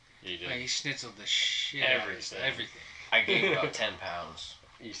 You did. Like, he schnitzeled the shit out of Everything. everything. I gained about 10 pounds.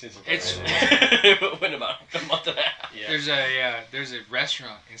 You said some It's- It went about a month and a half. Yeah. There's a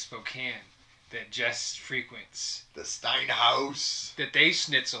restaurant in Spokane that Jess frequents The Steinhaus. that they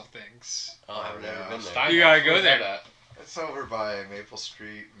schnitzel things. Oh, I've never Yeah. been there. Steinhouse, You gotta go where's there. that at? It's over by Maple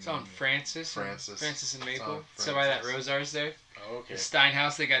Street. It's on Francis. and Francis. and It's Maple. on So by that Francis. Rosar's there. Oh, okay. The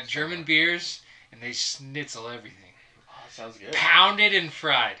Steinhaus, they got German beers and they schnitzel everything. Oh, that sounds good. Pounded and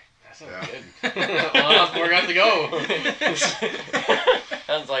fried. That sounds Yeah. good. Well, we're going to go.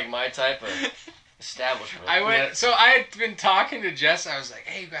 Sounds like my type of establishment. I went. Yeah. So I had been talking to Jess. I was like,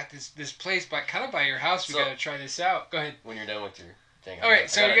 "Hey, you got this place, but kind of by your house. We So- gotta try this out. Go ahead." When you're done with your thing. All right,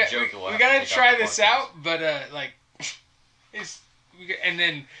 so I got we a got joke that we'll we have gotta to take try off the this podcast. out, but and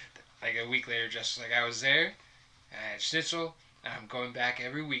then like a week later, Jess was like, "I was there. I had schnitzel. And I'm going back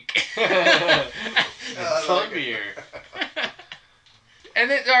every week." Fun beer. And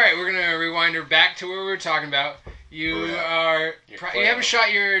then, all right, we're gonna rewind her back to where we were talking about. You Oh, yeah. are Your you quail. haven't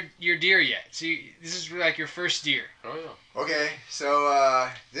shot your deer yet, so this is like your first deer. Oh, yeah. Okay, so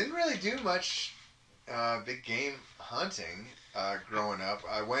didn't really do much big game hunting growing up.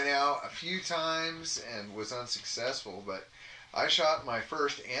 I went out a few times and was unsuccessful, but I shot my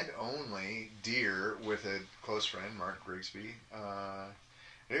first and only deer with a close friend, Mark Grigsby.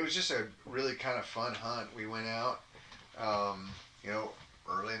 It was just a really kind of fun hunt. We went out,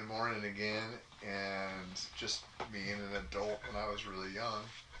 early in the morning again, and just being an adult when I was really young.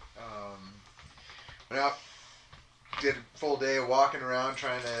 Went out, did a full day of walking around,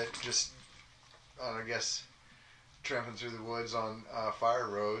 trying to just, I guess, tramping through the woods on fire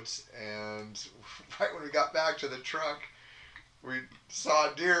roads. And right when we got back to the truck, we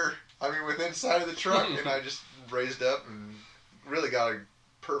saw a deer. Within sight of the truck, and I just raised up and really got a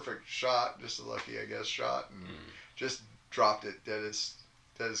perfect shot, just a lucky, I guess, shot, and just dropped it dead as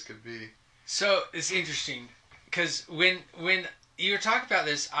could be. So it's interesting because when you were talking about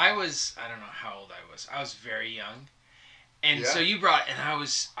this, I don't know how old I was. I was very young, and so you brought it, and I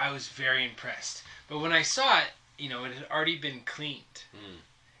was very impressed. But when I saw it, it had already been cleaned.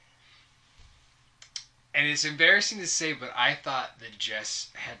 And it's embarrassing to say, but I thought that Jess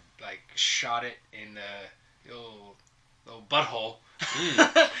had shot it in the little butthole,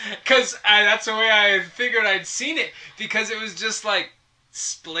 because that's the way I figured I'd seen it, because it was just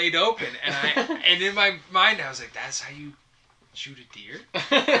splayed open, and in my mind I was like, that's how you shoot a deer.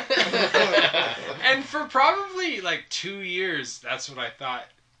 And for probably 2 years, that's what I thought.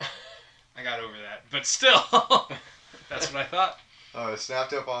 I got over that, but still, that's what I thought. I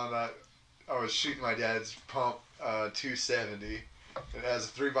snapped up on that. I was shooting my dad's pump 270. It has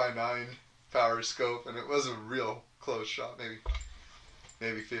a 3x9 power scope, and it was a real close shot,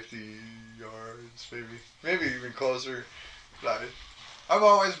 maybe 50 yards, maybe even closer. But I've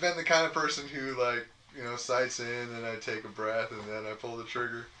always been the kind of person who sights in, and I take a breath, and then I pull the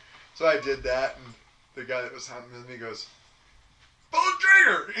trigger. So I did that, and the guy that was hunting with me goes, "Pull the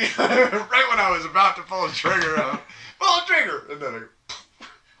trigger!" Right when I was about to pull the trigger, pull the trigger, and then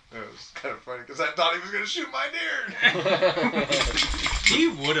it was kind of funny because I thought he was going to shoot my deer. He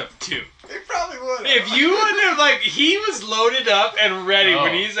would have too. He probably would have. If you wouldn't have, he was loaded up and ready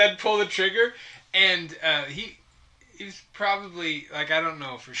when he said pull the trigger, and he was probably, I don't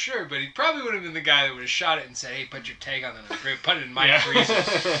know for sure, but he probably would have been the guy that would have shot it and said, "Hey, put your tag on it and put it in my freezer."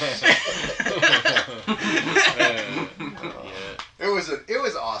 It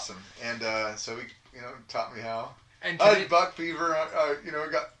was awesome, and so we taught me how. And I had buck fever. I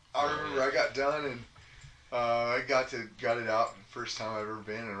remember I got done, and I got it out the first time I've ever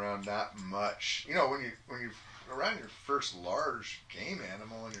been around that much. When you around your first large game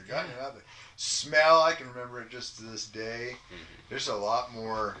animal and you're getting it out, the smell, I can remember it just to this day. There's a lot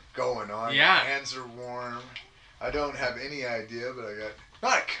more going on. Yeah. My hands are warm. I don't have any idea, but I got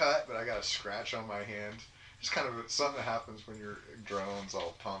not a cut, but I got a scratch on my hand. It's kind of something that happens when your adrenaline's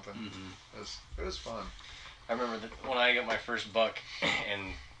all pumping. It was fun. I remember when I got my first buck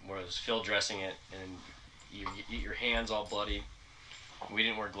and was field dressing it, and you get your hands all bloody. We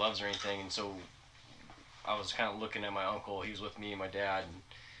didn't wear gloves or anything, and so I was kind of looking at my uncle. He was with me and my dad, and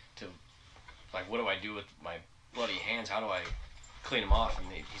what do I do with my bloody hands? How do I clean them off?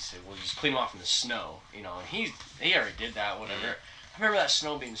 And he said, "Well, just clean them off in the snow." And he already did that, whatever. I remember that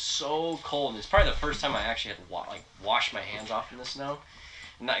snow being so cold, and it's probably the first time I actually had to wash my hands off in the snow.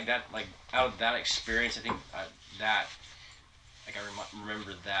 And out of that experience, I think I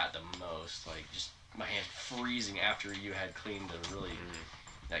remember that the most. Just my hands freezing after you had cleaned a really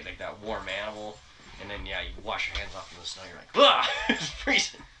that warm animal, and then you wash your hands off in the snow. You're like, "Ah, it's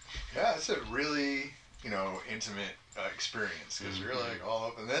freezing." Yeah, it's a really intimate experience because you're all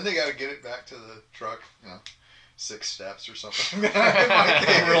up, and then they got to get it back to the truck. 6 steps or something. Real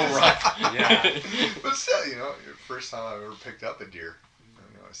rough. Yeah. But still, first time I ever picked up a deer.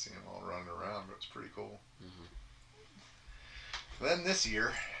 I seen them all running around, but it's pretty cool. Then this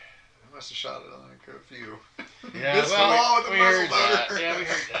year, I must have shot it on a few. Yeah, we heard that. Yeah, we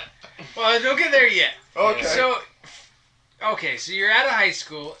heard that. Well, don't get there yet. Okay. So you're out of high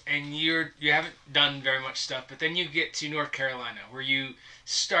school and you haven't done very much stuff, but then you get to North Carolina where you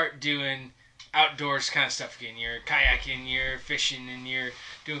start doing outdoors kind of stuff again. You're kayaking, you're fishing, and you're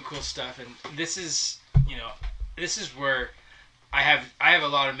doing cool stuff. And this is where I have a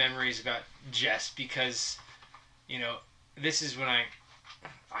lot of memories about Jess because, this is when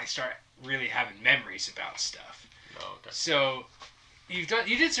I start really having memories about stuff. Oh, okay. So you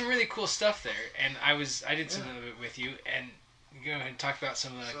did some really cool stuff there, and I did some of it with you, and go ahead and talk about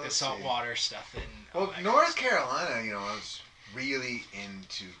some of the saltwater stuff. And North Carolina, I was really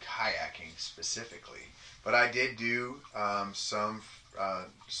into kayaking specifically, but I did do some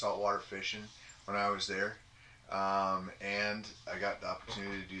saltwater fishing when I was there. And I got the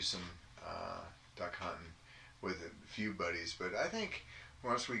opportunity to do some duck hunting with a few buddies. But I think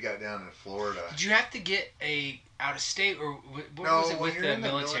once we got down to Florida... Did you have to get out of state, or what was it with you're the in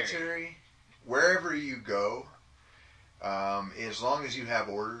military? Wherever you go, as long as you have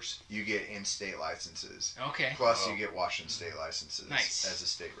orders, you get in-state licenses. Okay. Plus you get Washington state licenses Nice. as a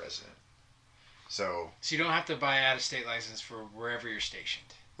state resident. So So you don't have to buy out of state license for wherever you're stationed.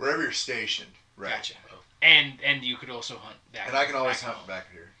 wherever you're stationed, right? Gotcha. And you could also hunt back. And I can always back hunt home.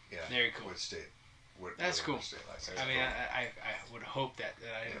 back here. Yeah. Very cool. With state. That's whatever cool. State license. I mean, I would hope that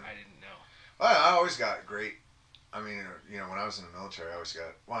I didn't know. I always got great. I mean, when I was in the military, I always got.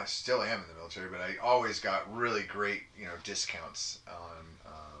 Well, I still am in the military, but I always got really great, discounts on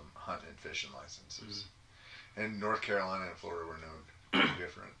hunting and fishing licenses. And North Carolina and Florida were no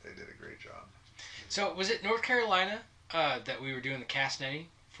different. They did a great job. So was it North Carolina that we were doing the cast netting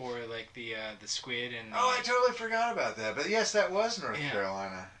for like the squid and? Oh, I totally forgot about that. But yes, that was North Yeah.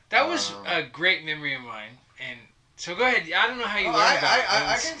 Carolina. That was a great memory of mine. And so go ahead. I don't know how you learned about it. I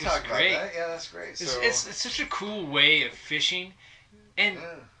It's- can it's talk about great. that. Yeah, that's great. So, It's such a cool way of fishing, and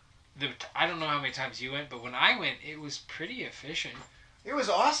yeah. I don't know how many times you went, but when I went, it was pretty efficient. It was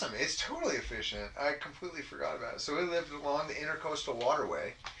awesome. It's totally efficient. I completely forgot about it. So we lived along the Intercoastal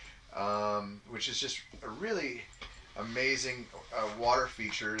Waterway, which is just a really amazing water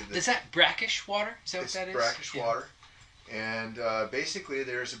feature. Is that brackish water? Is that what It's that is? brackish Yeah. water. And basically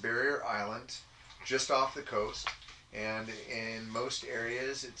there's a barrier island just off the coast. And in most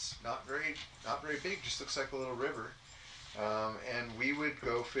areas it's not very big, just looks like a little river. And we would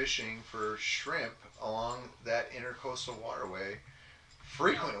go fishing for shrimp along that Intercoastal Waterway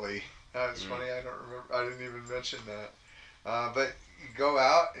frequently. It's funny, I didn't even mention that. But you go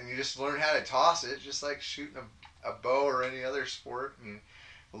out and you just learn how to toss it, just like shooting a bow or any other sport. And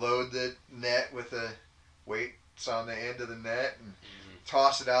you load the net with the weights on the end of the net and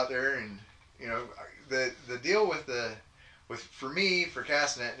toss it out there. And the deal for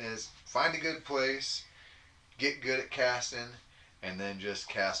cast netting is find a good place, get good at casting, and then just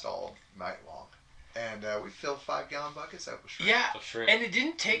cast all night long. And we filled 5-gallon buckets up with shrimp. Yeah, Of shrimp. and it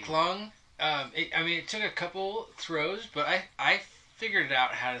didn't take long. It took a couple throws, but I figured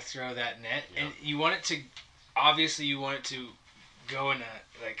out how to throw that net. Yeah. And you want it to go in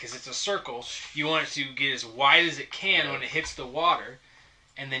because it's a circle. You want it to get as wide as it can when it hits the water,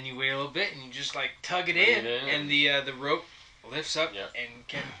 and then you wait a little bit and you just like tug it in, and the rope lifts up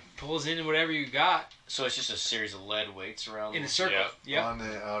and pulls in whatever you got So it's just a series of lead weights around in a the circle. Yeah. Yep. On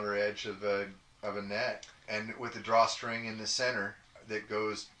the outer edge of a net, and with a drawstring in the center that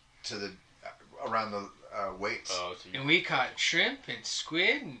goes to around the weights. Oh, so And we caught shrimp and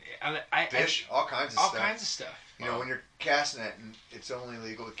squid and Fish, all kinds of all stuff. kinds of stuff. When you're casting it, and it's only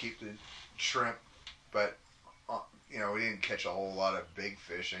legal to keep the shrimp, but we didn't catch a whole lot of big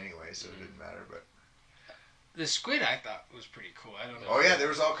fish anyway, so it didn't matter. But The squid I thought was pretty cool. I don't know. oh yeah, there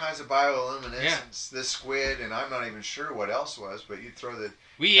was all kinds of bioluminescence. The squid, and I'm not even sure what else was, but you'd throw the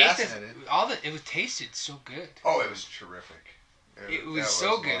We ate casting this. it in. It tasted so good. Oh, it was terrific. It that was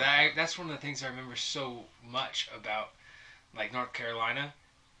so a good. lot of fun. That's one of the things I remember so much about, like North Carolina,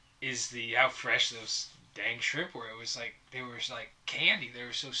 is how fresh those dang shrimp were. It was like they were like candy. They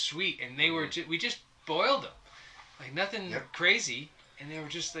were so sweet, and they were. We just boiled them, like nothing crazy, and they were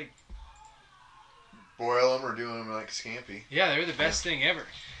just like. Boil them or do them like scampi. Yeah, they were the best thing ever.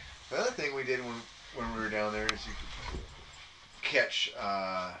 The other thing we did when we were down there is you could catch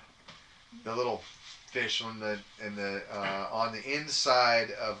the little fish on the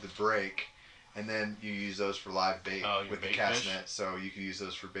inside of the break, and then you use those for live bait with the bait cast fish? net. So you could use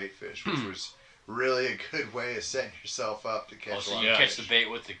those for bait fish, which was really a good way of setting yourself up to catch a So lot you of catch fish. the bait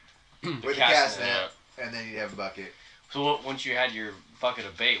with the with the cast cast net. net, and then you'd have a bucket. So once you had your bucket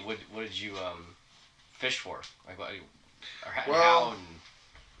of bait, what did you fish for? Like what? Or how? And,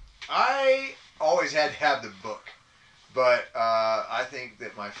 I always had to have the book, but I think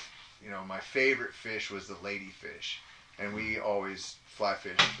that my favorite fish was the ladyfish, and we always fly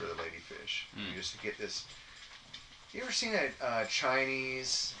fished for the ladyfish. Just to get this. You ever seen a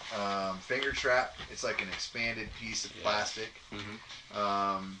Chinese finger trap? It's like an expanded piece of plastic.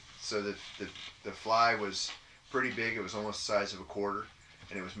 So the fly was pretty big. It was almost the size of a quarter,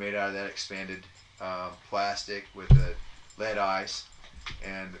 and it was made out of that expanded plastic with the lead eyes.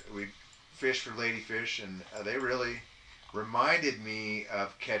 And we fished for ladyfish, and they really reminded me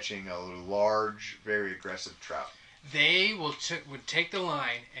of catching a large, very aggressive trout. They would take the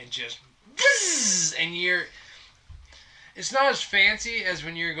line and just and it's not as fancy as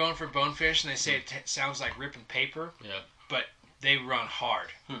when you're going for bonefish and they say it sounds like ripping paper. Yeah. But they run hard.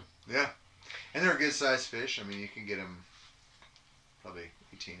 Yeah. And they're a good sized fish. I mean, you can get them probably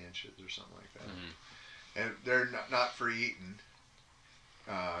 18 inches or something like that. And they're not for eating.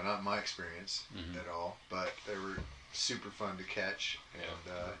 Not in my experience at all. But they were super fun to catch.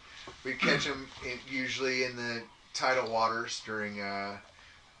 And we catch them usually in the tidal waters during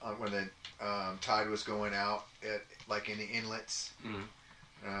when the tide was going out, like in the inlets.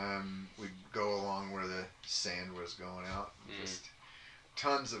 We'd go along where the sand was going out. Just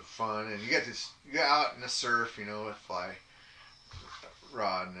tons of fun, and you get out in the surf, with fly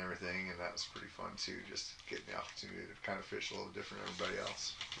rod and everything, and that was pretty fun too. Just getting the opportunity to kind of fish a little different than everybody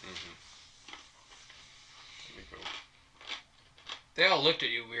else. Cool. They all looked at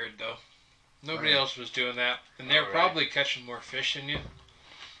you weird though. Nobody else was doing that, and they were probably catching more fish than you.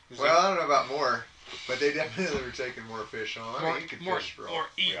 Well, I don't know about more, but they definitely were taking more fish on. I mean, you could more fish for all. more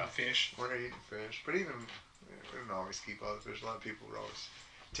eating fish. We're not eating fish, but even we didn't always keep all the fish. A lot of people would always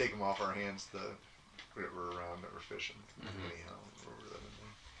take them off our hands. The river around that we're fishing. Anyhow, where we're living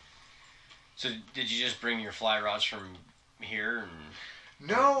there. So did you just bring your fly rods from here? And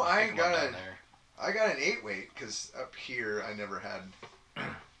No, I pick 'em up got down there? I got an 8-weight because up here I never had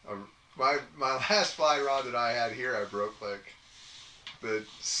my last fly rod that I had here I broke like the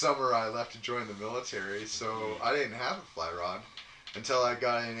summer I left to join the military, so I didn't have a fly rod until I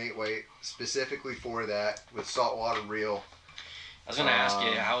got an 8-weight specifically for that with saltwater reel. I was gonna ask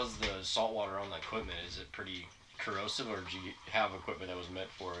you, how's the saltwater on the equipment? Is it pretty corrosive, or did you have equipment that was meant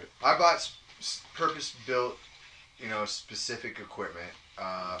for it? I bought purpose-built, specific equipment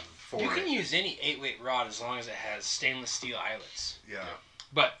for You can it. use any 8-weight rod as long as it has stainless steel eyelets. Yeah.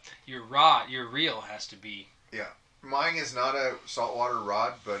 But your reel has to be. Mine is not a saltwater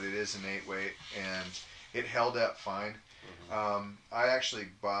rod, but it is an 8-weight, and it held up fine. I actually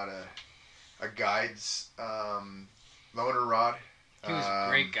bought a guide's loaner rod. He was a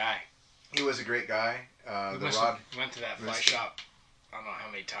great guy. He was a great guy. We The rod. went to that fly shop. I don't know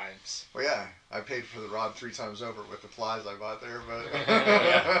how many times. Well, yeah, I paid for the rod 3 times over with the flies I bought there,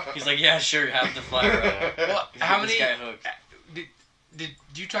 but. He's like, yeah, sure, have the fly rod. Well, He's how got many? this guy hooked. Did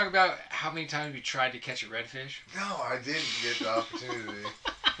you talk about how many times you tried to catch a redfish? No, I didn't get the opportunity.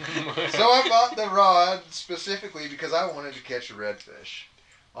 So I bought the rod specifically because I wanted to catch a redfish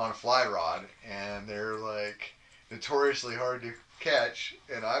on a fly rod, and they're like notoriously hard to catch,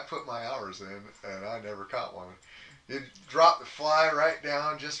 and I put my hours in, and I never caught one. You drop the fly right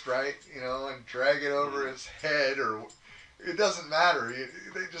down just right, and drag it over its head, or it doesn't matter.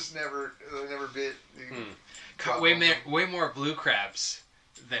 They just never bit. Caught way more blue crabs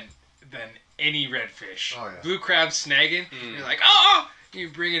than any redfish. Oh, yeah. Blue crabs snagging. You're like, oh! You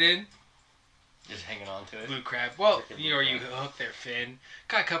bring it in. Just hanging on to it. Blue crab. Well, or you hook their fin.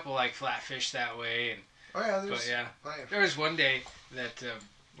 Caught a couple like flatfish that way, and Oh yeah, but yeah. plenty of- There was one day that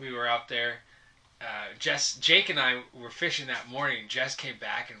we were out there. Jake and I were fishing that morning. Jess came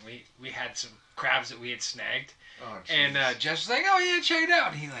back and we had some crabs that we had snagged. Oh, And jeez. Jess was like, "Oh yeah, check it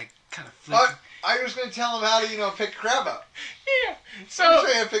out." And he like kind of flipped. I was going to tell him how to, pick a crab up. Yeah. So I'm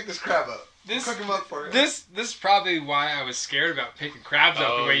So going to pick this crab up. this Cook him up for you. this is probably why I was scared about picking crabs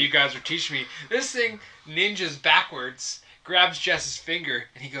up the way you guys were teaching me. This thing ninjas backwards, grabs Jess's finger,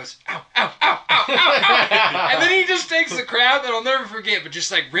 and he goes, "Ow, ow, ow, ow, ow, ow!" And then he just takes the crab that I'll never forget, but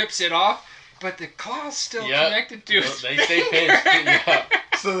just like rips it off. But the claw's still connected to it. They stay pinched. Yeah.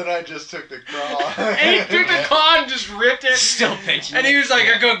 So then I just took the crawl. And he took the claw and just ripped it. Still pinching And he was like,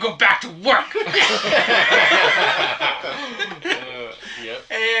 "I'm gonna go back to work." Yep.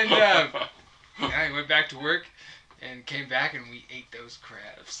 And yeah, he went back to work and came back, and we ate those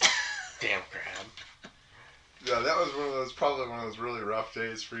crabs. Damn crab. Yeah, that was probably one of those really rough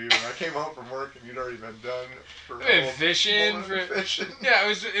days for you. When I came home from work and you'd already been done for We've been a fishing whole for morning fishing. yeah.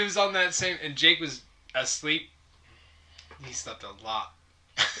 It was on that same, and Jake was asleep. He slept a lot.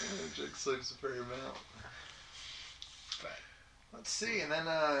 Jake sleeps a fair amount. But Let's see, and then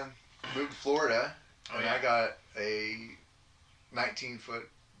moved to Florida, and I got a 19-foot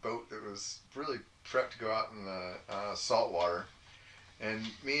boat that was really prepped to go out in the saltwater, and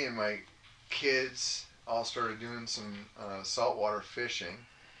me and my kids all started doing some saltwater fishing,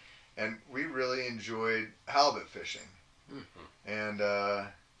 and we really enjoyed halibut fishing. And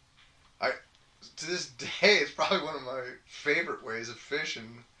to this day, it's probably one of my favorite ways of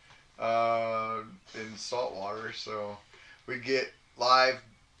fishing in saltwater. So we'd get live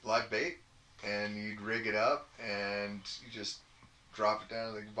bait, and you'd rig it up, and you just drop it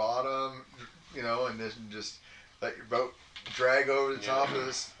down to the bottom, and then just let your boat drag over the top of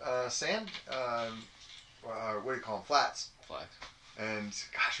this sand. What do you call them? Flats. Flags. And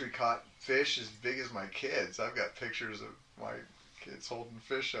gosh, we caught fish as big as my kids. I've got pictures of my kids holding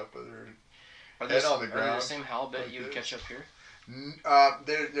fish up with their head on the Are they ground. the same halibut like you would this. catch up here?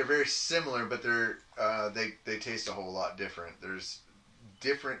 They're very similar, but they taste a whole lot different. There's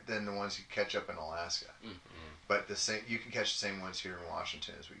different than the ones you catch up in Alaska, but the same. You can catch the same ones here in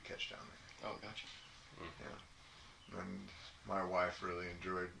Washington as we catch down there. Oh, gotcha. And my wife really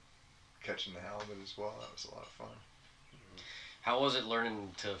enjoyed catching the halibut as well. That was a lot of fun. How was it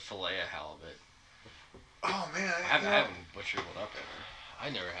learning to fillet a halibut? Oh man, I haven't butchered one up ever. I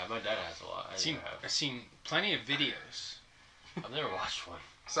never have. My dad has a lot. I've seen plenty of videos. I've never watched one.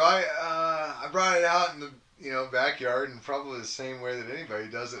 So I brought it out in the backyard, and probably the same way that anybody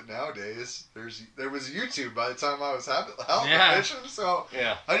does it nowadays. There was YouTube by the time I was halibut fishing, so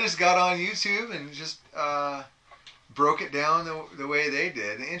Yeah. I just got on YouTube and just broke it down the way they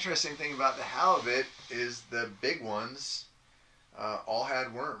did. The interesting thing about the halibut is the big ones all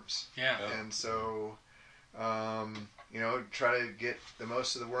had worms, Yeah. and so try to get the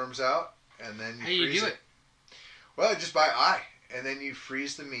most of the worms out, and then How do you freeze do it? Well, just by eye, and then you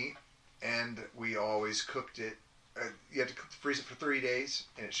freeze the meat, and we always cooked it. You have to freeze it for 3 days,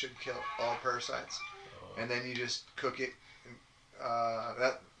 and it should kill all parasites. And then you just cook it,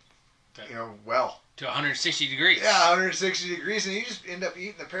 well. To 160 degrees. Yeah, 160 degrees, and you just end up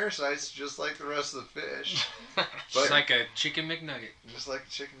eating the parasites just like the rest of the fish. Just like a chicken McNugget. Just like a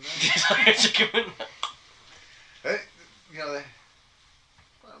chicken nugget.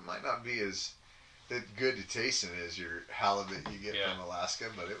 It might not be as good to tasting as your halibut you get from Alaska,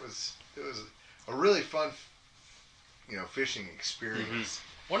 but it was a really fun, fishing experience.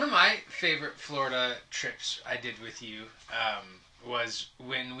 One of my favorite Florida trips I did with you was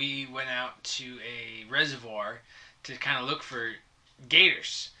when we went out to a reservoir to kind of look for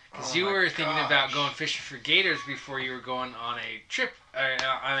gators. Because you were thinking about going fishing for gators before you were going on a trip,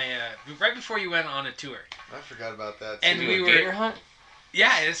 right before you went on a tour. I forgot about that too. And we were gator hunt.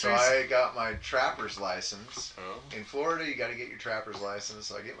 Yeah, so I got my trapper's license. Oh. In Florida, you got to get your trapper's license.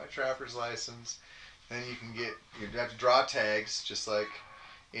 So I get my trapper's license. Then you have to draw tags, just like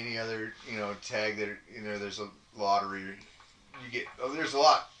any other, tag that, there's a lottery. There's a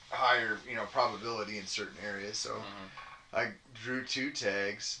lot higher, probability in certain areas. So I drew 2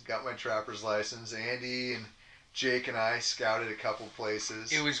 tags, got my trapper's license. Andy and Jake and I scouted a couple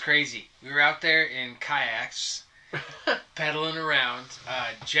places. It was crazy. We were out there in kayaks, pedaling around.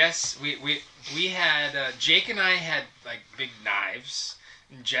 Jess, we had Jake and I had like big knives,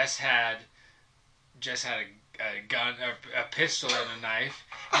 and Jess had a gun, a pistol, and a knife.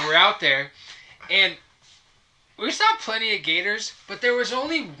 And we're out there, and we saw plenty of gators, but there was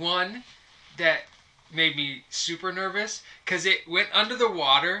only one that made me super nervous because it went under the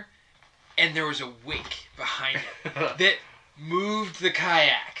water, and there was a wake behind it that moved the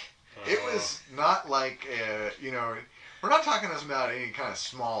kayak. It was not like, we're not talking about any kind of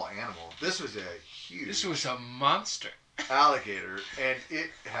small animal. This was a huge... This was a monster. Alligator, and it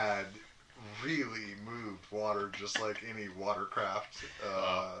had really moved water just like any watercraft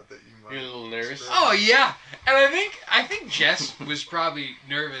that you might... You're a little nervous? experience. Oh, yeah. And I think Jess was probably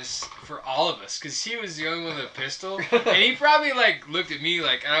nervous for all of us because he was the only one with a pistol. And he probably, looked at me and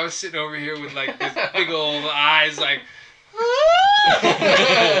I was sitting over here with, this big old eyes,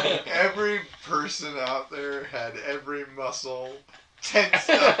 Every person out there had every muscle tensed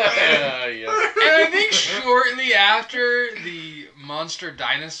up. Yeah. And I think shortly after the monster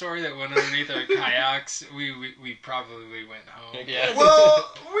dinosaur that went underneath our kayaks, we probably went home. Yeah.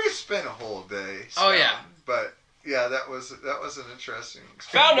 Well, we spent a whole day. Oh, yeah. But yeah, that was an interesting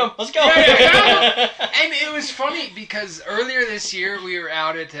experience. Found him. Let's go. Yeah, And it was funny because earlier this year we were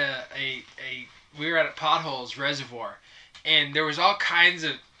out at Potholes Reservoir, and there was all kinds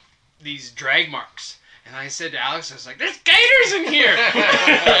of these drag marks. And I said to Alex, I was like, "There's gators in here."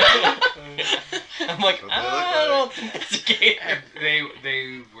 I'm like, I don't think it's a gator. And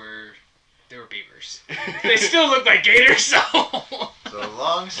they were beavers. They still look like gators, so. So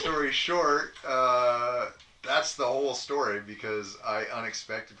long story short, that's the whole story because I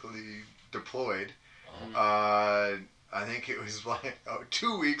unexpectedly deployed. I think it was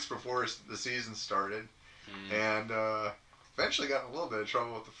 2 weeks before the season started, and eventually got in a little bit of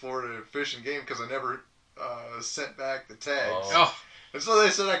trouble with the Florida Fish and Game because I never sent back the tags. Oh. And so they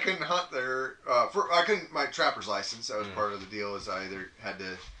said I couldn't hunt there. I couldn't. My trapper's license. That was part of the deal. Is I either had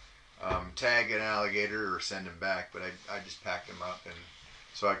to tag an alligator or send him back. But I just packed him up, and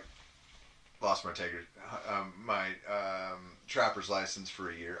so I lost my trapper's license for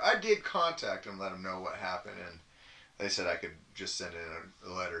a year. I did contact them, let them know what happened, and they said I could just send in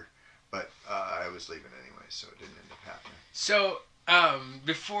a letter. But I was leaving anyway, so it didn't end up happening. So,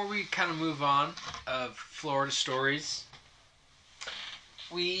 before we kind of move on of Florida stories,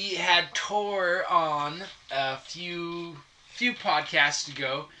 we had Tor on a few podcasts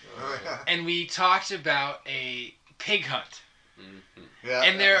ago, and we talked about a pig hunt. Yeah,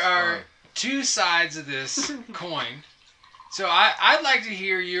 And there are fun. 2 sides of this coin. So I'd like to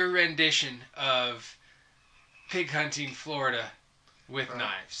hear your rendition of pig hunting Florida with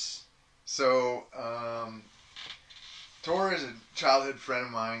knives. So, Tor is a childhood friend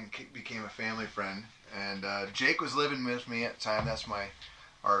of mine, became a family friend, and Jake was living with me at the time. That's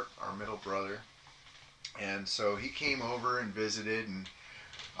our middle brother, and so he came over and visited, and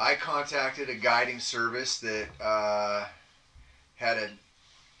I contacted a guiding service that had a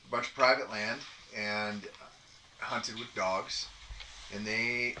bunch of private land and hunted with dogs, and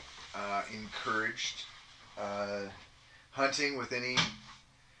they encouraged hunting with any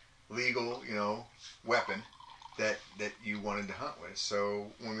legal, weapon that you wanted to hunt with. So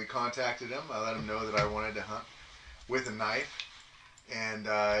when we contacted them, I let them know that I wanted to hunt with a knife, and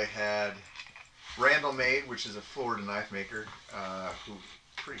I had Randall Made, which is a Florida knife maker, who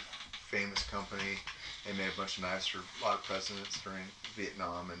pretty famous company. They made a bunch of knives for a lot of presidents during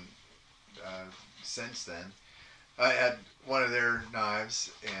Vietnam and since then. I had one of their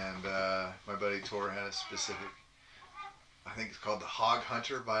knives, and my buddy Tor had a specific, I think it's called the Hog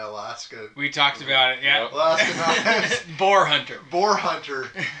Hunter by Alaska. We talked about it, yeah. Alaska knives. Boar Hunter. Boar Hunter.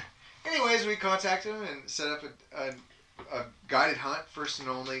 Anyways, we contacted him and set up a guided hunt, first and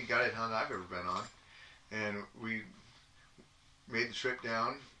only guided hunt I've ever been on. And we made the trip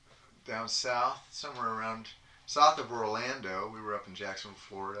down south, somewhere around south of Orlando. We were up in Jacksonville,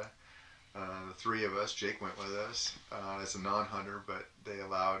 Florida. The three of us, Jake went with us as a non-hunter, but they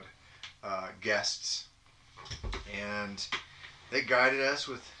allowed guests. And they guided us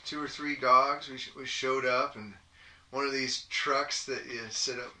with 2 or 3 dogs. We showed up, and one of these trucks that you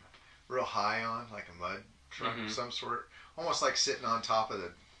sit up real high on, like a mud truck of some sort, almost like sitting on top of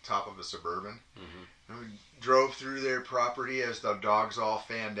a Suburban. And we drove through their property as the dogs all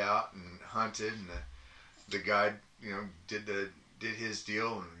fanned out and hunted, and the guide, did his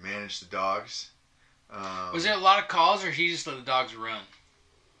deal and managed the dogs. Was there a lot of calls, or he just let the dogs run?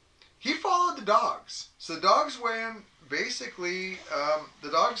 He followed the dogs. So the dogs ran, basically,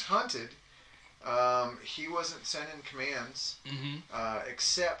 the dogs hunted. He wasn't sending commands,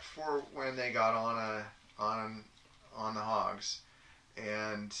 except for when they got on the hogs.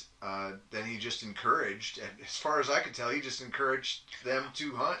 And then he just encouraged, as far as I could tell, he just encouraged them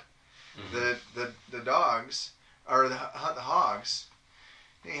to hunt the dogs, or the hogs.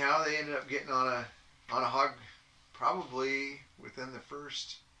 Anyhow, they ended up getting on a hog probably within the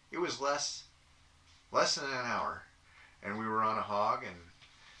first, it was less than an hour, and we were on a hog, and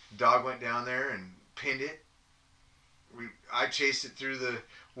the dog went down there and pinned it. I chased it through the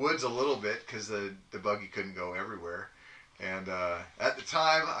woods a little bit because the buggy couldn't go everywhere. And at the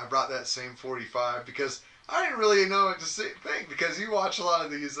time, I brought that same 45 because I didn't really know what to think, because you watch a lot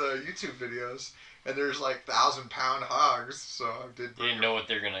of these YouTube videos, and there's like 1,000-pound hogs, so I did. You didn't know what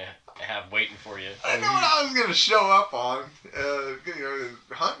they're gonna have waiting for you. I didn't know what I was gonna show up on.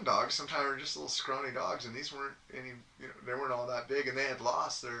 Hunting dogs sometimes are just little scrawny dogs, and these weren't any. They weren't all that big, and they had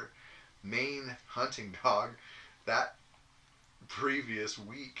lost their main hunting dog that previous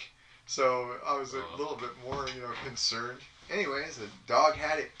week. So I was a little bit more, concerned. Anyways, the dog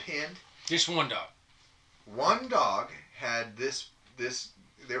had it pinned. Just one dog. One dog had this.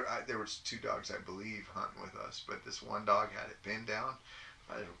 There was 2 dogs, I believe, hunting with us, but this one dog had it pinned down.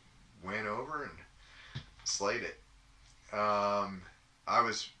 I went over and slayed it. I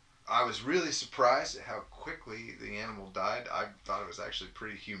was really surprised at how quickly the animal died. I thought it was actually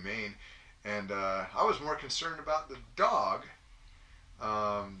pretty humane, and I was more concerned about the dog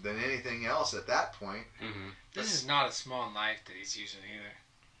than anything else at that point. This is not a small knife that he's using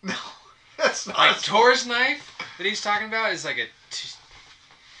either. No, that's not. Like Tor's knife that he's talking about is like a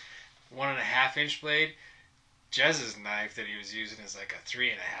 1.5-inch blade. Jez's knife that he was using is like a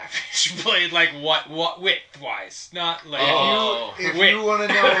 3.5-inch blade. Like what width wise, not like. If you want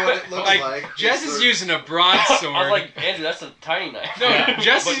to know what it looks like, Jez is using a broadsword. I was like, Andrew, that's a tiny knife. No,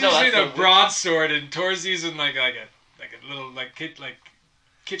 Jez is using a the broadsword, and Tor's using like a little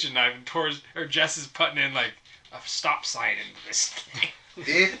kitchen knife, and Jess is putting in like a stop sign into this thing.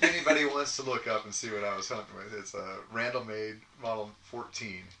 If anybody wants to look up and see what I was hunting with, it's a Randall Made Model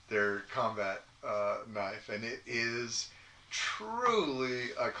 14, their combat knife, and it is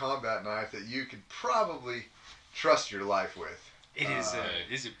truly a combat knife that you could probably trust your life with. It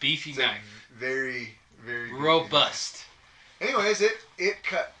is a beefy knife. Very, very robust. Anyways, it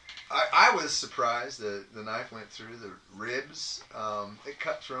cut. I was surprised the knife went through the ribs. It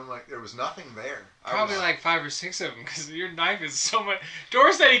cut through them like there was nothing there. Probably like 5 or 6 of them, because your knife is so much.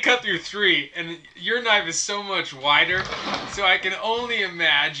 Dor said he cut through 3, and your knife is so much wider, so I can only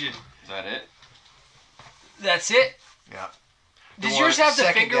imagine. Is that it? That's it? Yeah. Does yours have the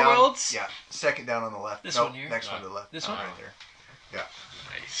finger welds? Yeah, second down on the left. This one here? Next one to the left. This one? Right there. Yeah.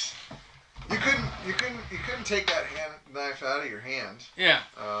 Nice. You couldn't take that knife out of your hand. Yeah.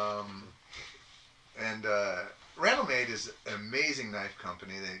 Randall Made is an amazing knife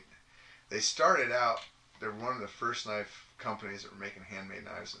company. They started out. They're one of the first knife companies that were making handmade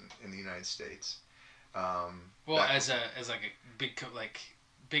knives in the United States. Well, as like a big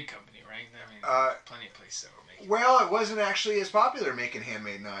big company, right? I mean, plenty of places that were making. Well, it wasn't actually as popular making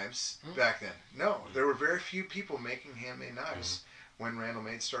handmade knives back then. No, there were very few people making handmade knives when Randall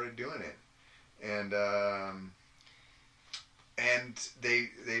Made started doing it, and they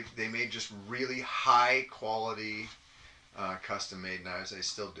made just really high quality custom made knives. They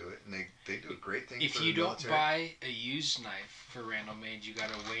still do it, and they do a great thing. If for you the don't military. buy a used knife for Randall Made, you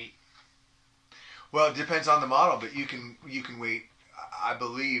gotta wait. Well, it depends on the model, but you can wait. I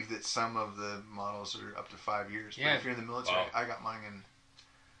believe that some of the models are up to 5 years. Yeah. But if you're in the military, Wow. I got mine in.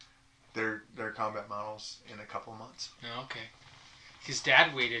 They're combat models in a couple of months. Oh, okay. His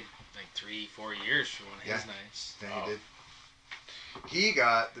dad waited like 3-4 years for one of his knives. Yeah, he did. He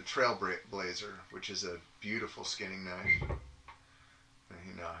got the Trailblazer, which is a beautiful skinning knife. And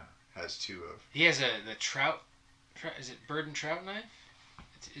he now has 2 of. He has the trout. Is it bird and trout knife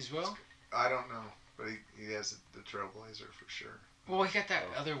as well? I don't know, but he has the Trailblazer for sure. Well, he got that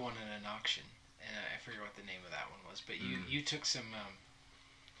other one in an auction, and I forget what the name of that one was. But you took some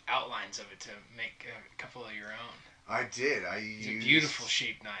outlines of it to make a couple of your own. I did. It's a beautiful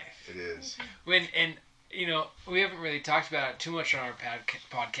shaped knife. It is. We haven't really talked about it too much on our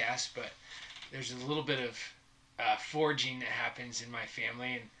podcast, but there's a little bit of forging that happens in my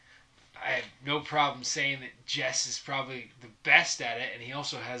family, and I have no problem saying that Jess is probably the best at it, and he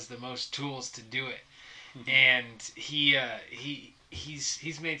also has the most tools to do it. And he's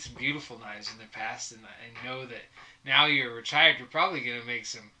made some beautiful knives in the past, and I know that now you're retired, you're probably gonna make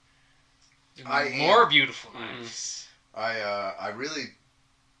some more beautiful knives. I really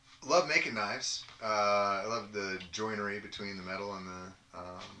love making knives. I love the joinery between the metal and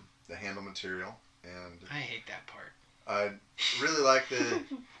the handle material, and I hate that part. I really like the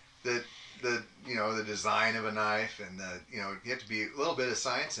design of a knife, and you have to be a little bit of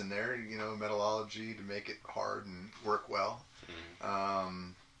science in there, metallurgy to make it hard and work well.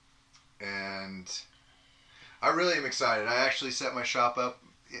 And I really am excited. I actually set my shop up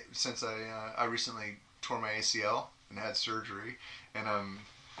since I recently tore my ACL and had surgery, and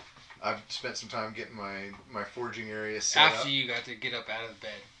I've spent some time getting my forging area set up. After you got to get up out of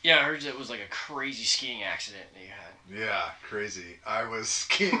bed. Yeah, I heard it was like a crazy skiing accident that you had. Yeah, crazy. I was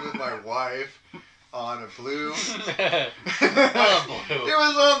skiing with my wife on a blue. Blue. It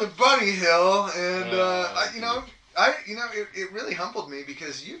was on the Bunny Hill, and it really humbled me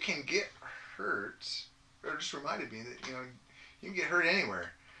because you can get hurt. It just reminded me that you can get hurt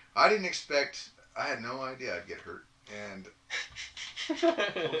anywhere. I didn't expect. I had no idea I'd get hurt, and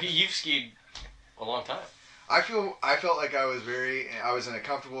You've skied a long time. I felt like I was in a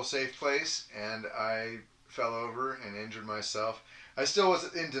comfortable, safe place, and I fell over and injured myself. I still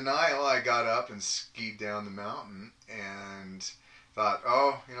was in denial. I got up and skied down the mountain and thought,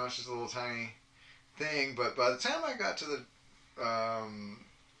 it's just a little tiny thing. But by the time I got to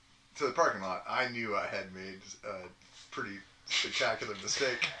the parking lot, I knew I had made a pretty spectacular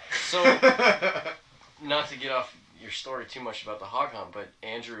mistake. So, not to get off your story too much about the hog hunt, but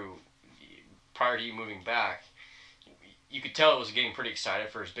Andrew, prior to you moving back, you could tell it was getting pretty excited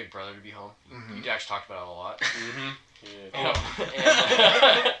for his big brother to be home. Mm-hmm. You actually talked about it a lot. Yeah.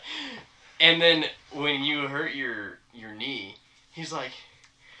 And then when you hurt your knee, he's like,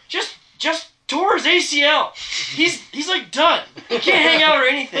 just tore his ACL. He's like done. He can't hang out or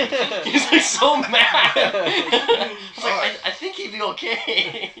anything. He's like so mad. I was like, I think he'd be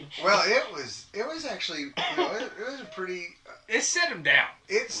okay. Well, it was actually it was a pretty. It set him down.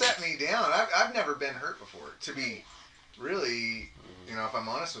 It set me down. I've never been hurt before. To be really, if I'm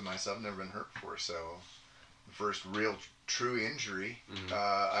honest with myself, I've never been hurt before. So, the first real true injury.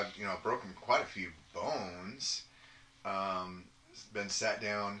 I've broken quite a few bones. Been sat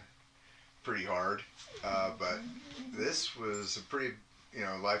down pretty hard, but this was a pretty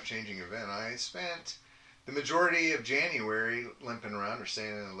life-changing event. I spent the majority of January limping around or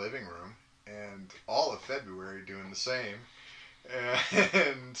staying in the living room, and all of February doing the same,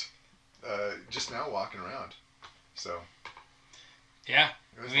 and just now walking around. So yeah,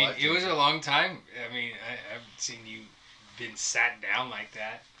 it was it was a long time. I haven't seen you been sat down like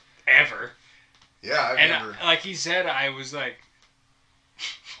that ever. Yeah, I've never. Like he said, I was like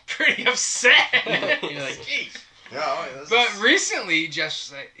pretty upset. You're like, geez. Yeah, but recently,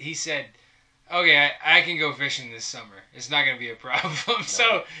 he said, "Okay, I can go fishing this summer. It's not going to be a problem." No.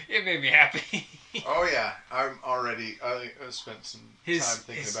 So it made me happy. Oh yeah, I spent some time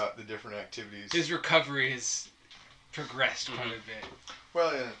thinking about the different activities. His recovery has progressed quite a bit.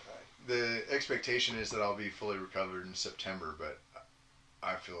 Well, the expectation is that I'll be fully recovered in September, but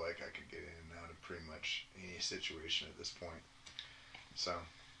I feel like I could get in and out of pretty much any situation at this point. So,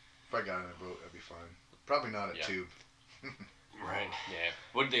 if I got in a boat, I'd be fine. Probably not a Yeah. tube. Right. Yeah.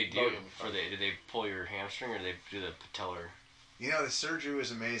 What did they do? Boat will be fine. Did they pull your hamstring or did they do the patellar? You know, the surgery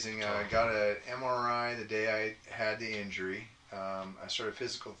was amazing. I got an MRI the day I had the injury. I started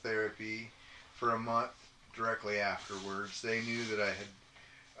physical therapy for a month directly afterwards. They knew that I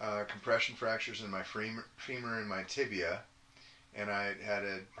had compression fractures in my femur and my tibia, and I had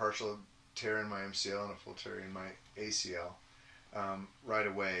a partial tear in my MCL and a full tear in my ACL. Right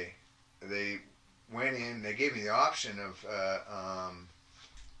away, they went in. They gave me the option of a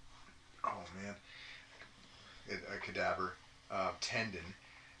cadaver tendon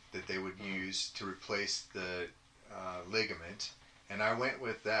that they would use to replace the ligament, and I went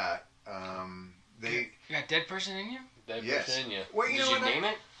with that. You got a dead person in you? That Yes. person, yeah. Well, you Did know you what? name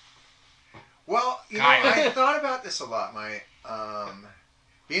it? Well, you know, Kyle. I thought about this a lot. My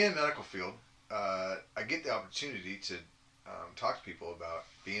being in the medical field, I get the opportunity to talk to people about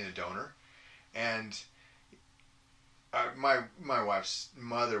being a donor, and my wife's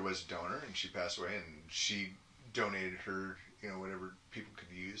mother was a donor, and she passed away, and she donated her, whatever people could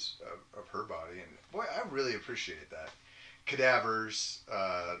use of her body, and boy, I really appreciated that cadaver's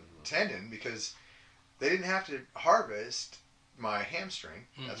tendon, because they didn't have to harvest my hamstring.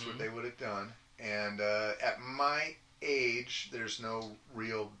 That's what they would have done. And at my age, there's no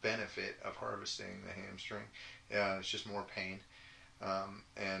real benefit of harvesting the hamstring. It's just more pain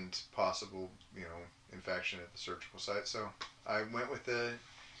and possible, infection at the surgical site. So I went with the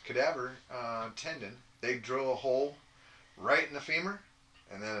cadaver tendon. They drill a hole right in the femur,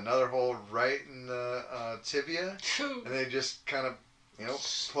 and then another hole right in the tibia, and they just kind of,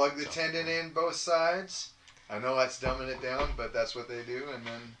 plug the tendon in both sides. I know that's dumbing it down, but that's what they do. And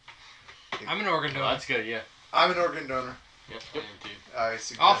then I'm an organ Oh, donor. that's good, yeah. I'm an organ donor. Yep. I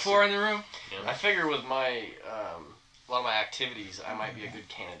suggest All four in the room? I figure with my a lot of my activities, I might be a good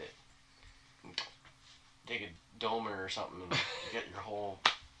candidate. Take a domer or something and get the whole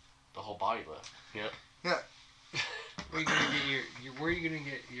body lift. Where are you gonna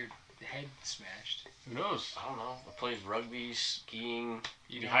get your head smashed? Who knows? I don't know. I played rugby, skiing.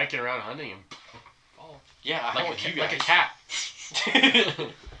 You'd be hiking around hunting and fall. Yeah, I Like hung a, with you like a guys.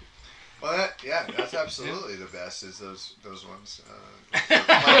 cat. Well, that's absolutely the best. Is those ones.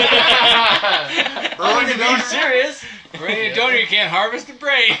 Oh, Organ to be donor? serious. For a donor, you can't harvest the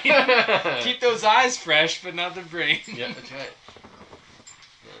brain. Keep those eyes fresh, but not the brain. Yeah, that's right.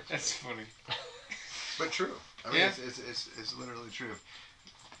 That's funny. But true. I mean, Yeah. it's literally true.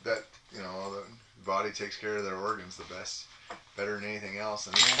 That the body takes care of their organs the best, better than anything else,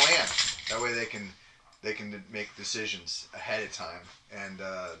 and they plan. That way they can make decisions ahead of time, and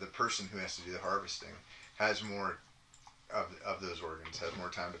the person who has to do the harvesting has more of those organs, has more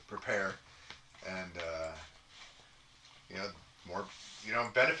time to prepare, and more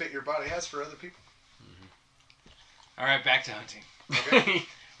benefit your body has for other people. All right, back to hunting. Okay.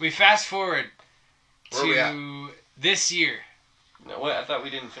 We fast forward Where we at? to this year. No, wait, I thought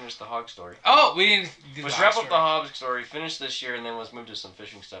we didn't finish the hog story. Oh, we didn't do Let's the wrap hog up the story. hog story, finish this year, and then let's move to some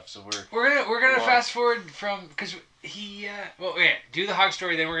fishing stuff. So We're gonna Come on. fast forward from because do the hog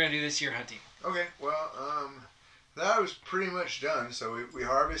story, then we're gonna do this year hunting. Okay, well, that was pretty much done. So we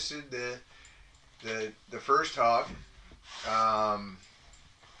harvested the first hog,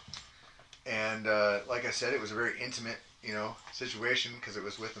 and like I said, it was a very intimate, situation because it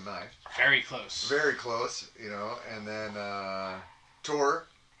was with a knife, Very close. very close, and then Tor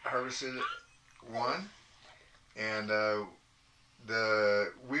harvested one, and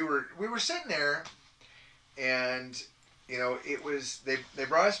we were sitting there, and it was they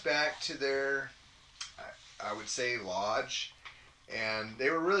brought us back to their, I would say, lodge, and they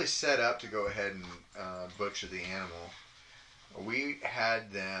were really set up to go ahead and butcher the animal. We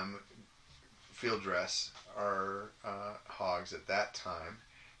had them field dress our hogs at that time,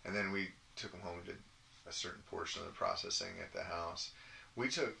 and then we took them home and did a certain portion of the processing at the house. We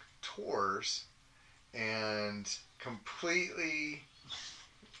took Tor's and completely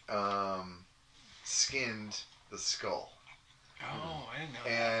skinned the skull. Oh, I didn't know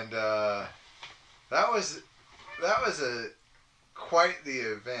that. And that was quite the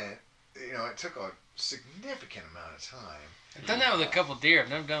event. It took a significant amount of time. I've done that with a couple deer. I've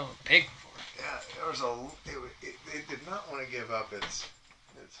never done it with a pig before. Yeah, there was it did not want to give up its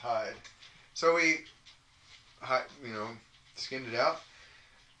hide, so we, skinned it out.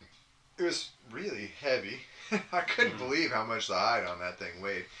 It was really heavy. I couldn't believe how much the hide on that thing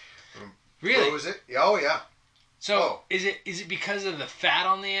weighed. Really? Froze it? Yeah, oh yeah. So Oh. is it because of the fat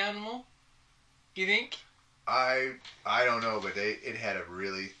on the animal? You think? I don't know, but it had a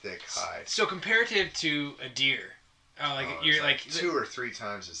really thick hide. So comparative to a deer, It you're was like 2 or 3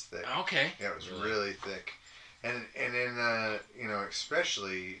 times as thick. okay. Yeah, it was really thick, and then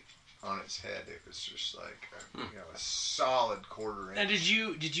especially on its head, it was just like a solid quarter Now, inch.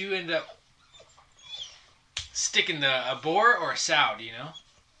 did you end up sticking a boar or a sow? Do you know?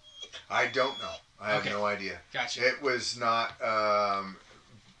 I don't know. I have Okay. no idea. Gotcha. It was not.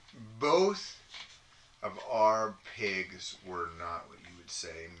 Both of our pigs were not what you would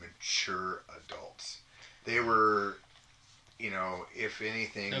say mature adults. They were, if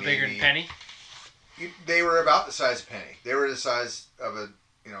anything, No bigger than Penny. They were about the size of Penny. They were the size of a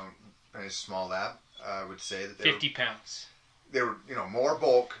small lab. I would say that 50 pounds. they were more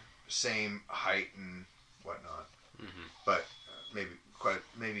bulk, same height and whatnot, but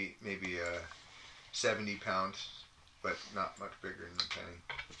maybe 70 pounds, but not much bigger than Penny.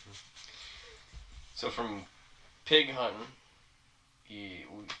 So from pig hunting,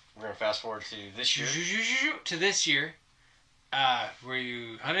 we're gonna fast forward to this year. To this year, where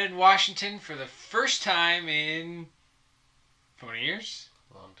you hunted in Washington for the first time in 20 years?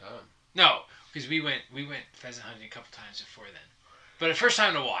 Long time. No, because we went pheasant hunting a couple times before then, but the first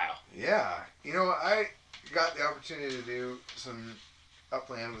time in a while. Yeah, I got the opportunity to do some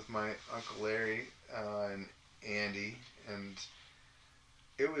upland with my Uncle Larry and Andy, and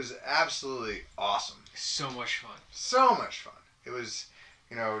it was absolutely awesome. So much fun. So much fun. It was,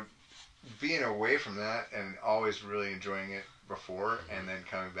 being away from that and always really enjoying it before and then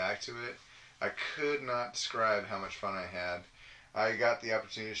coming back to it. I could not describe how much fun I had. I got the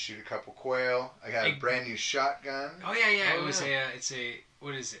opportunity to shoot a couple quail. I got a brand new shotgun. Oh yeah. Oh, It was yeah. it's a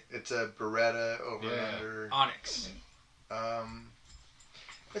what is it? It's a Beretta over and Yeah. under. Onyx.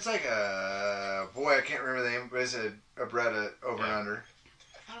 It's like I can't remember the name, but it's a Beretta over and under.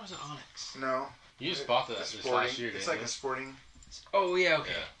 I thought it was an Onyx. No. You just bought that It's this sporting. last year, It's didn't like you? a sporting. Oh yeah,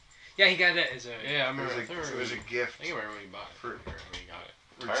 okay. Yeah, he got that as a. Yeah, I It remember. was a I gift think I remember when you bought it. For- Or when you got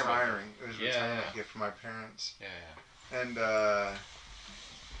it. retiring. It was a Yeah, retirement yeah. gift from my parents. Yeah, And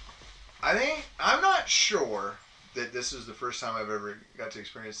I'm not sure that this is the first time I've ever got to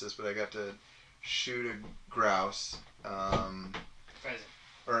experience this, but I got to shoot a grouse. Pheasant.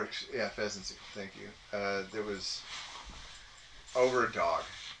 Pheasants. Thank you. There was over a dog,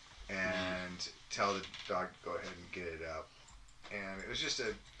 and tell the dog to go ahead and get it up. And it was just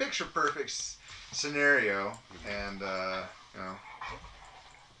a picture perfect scenario, and it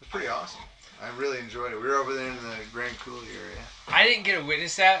was pretty awesome. I really enjoyed it. We were over there in the Grand Coulee area. I didn't get to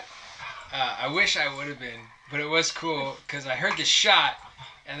witness that. I wish I would have been, but it was cool because I heard the shot,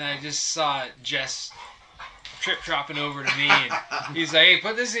 and I just saw Jess dropping over to me, and he's like, "Hey,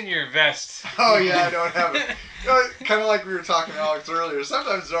 put this in your vest." Oh yeah, I don't have it. Kind of like we were talking to Alex earlier.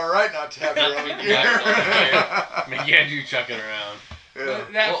 Sometimes it's all right not to have your own gear. I mean, you can't do chucking around. Yeah.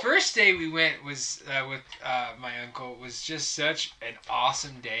 That first day we went was with my uncle. Was just such an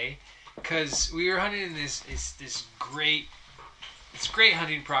awesome day because we were hunting in this great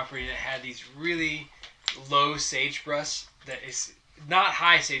hunting property that had these really low sagebrush that is not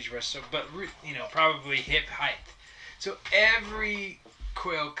high sagebrush, but probably hip height. So every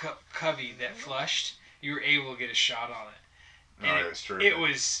quail covey that flushed, you were able to get a shot on it. And it was terrific. It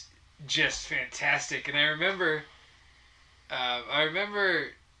was just fantastic. And I remember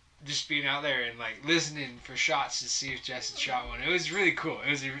just being out there and like listening for shots to see if Jess had shot one. It was really cool. It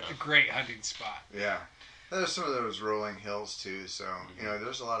was a great hunting spot. Yeah. There's some of those rolling hills too, so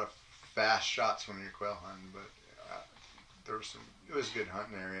there's a lot of fast shots when you're quail hunting, but there was it was a good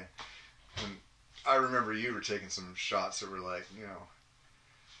hunting area. And I remember you were taking some shots that were like,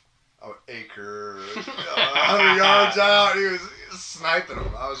 an acre, 100 yards out. He was sniping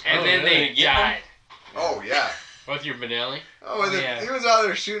them. I was. And then really? they Get them? died. Oh yeah. With your Benelli? Oh, Yeah. he was out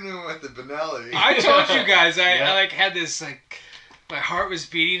there shooting him with the Benelli. I told you guys, I Yeah. like had this like, my heart was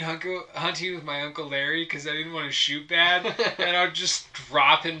beating hunting with my Uncle Larry because I didn't want to shoot bad, and I was just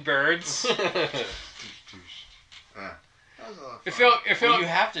dropping birds. Yeah. That was a lot of It fun. felt Well, you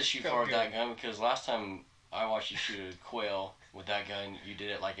have to shoot felt far with good. that gun because last time I watched you shoot a quail with that gun, you did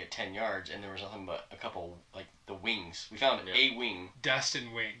it like at 10 yards, and there was nothing but a couple, like the wings. We found Yeah. a wing dust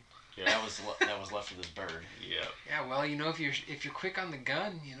and wing. that was left of this bird. Yeah. Yeah, well, if you're quick on the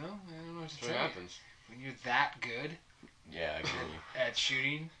gun, I don't know what to That's what tell you. happens. When you're that good Yeah, I agree. at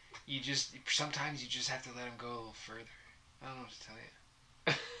shooting, sometimes you just have to let them go a little further. I don't know what to tell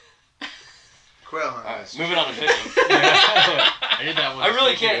you. Quail hunting. All right, is- moving on to fishing. I did that one. I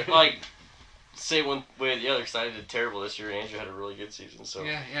really too. can't say one way or the other because I did terrible this year. Andrew had a really good season, so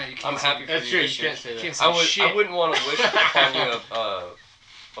Yeah, you can't. I'm say- happy for That's you true. You this year. can't say that. Can't say I shit. wouldn't want to wish upon you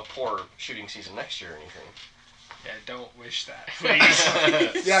a poor shooting season next year or anything. Yeah, don't wish that,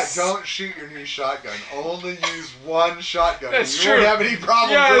 please. Yeah, don't shoot your new shotgun. Only use one shotgun. That's you true. won't have any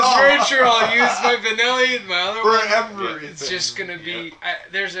problems Yeah, at it's all. very true. I'll use my Benelli, my other For one. everything. It's just gonna be.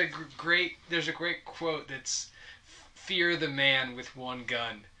 There's a great quote that's "Fear the man with one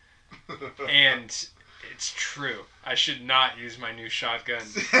gun," and it's true. I should not use my new shotgun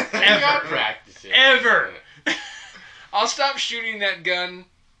Ever practice it. ever. I'll stop shooting that gun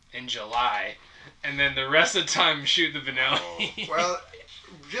in July, and then the rest of the time shoot the Benelli. Well,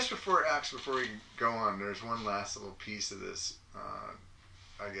 just before we go on, there's one last little piece of this,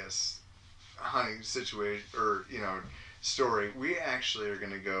 I guess, hunting situation or story. We actually are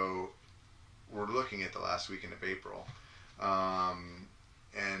going to go. We're looking at the last weekend of April,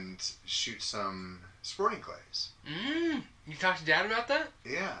 and shoot some sporting clays. You talked to Dad about that?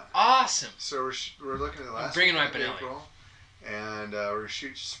 Yeah. Awesome. So we're looking at the last bringing my weekend of Benelli. April, and we're going to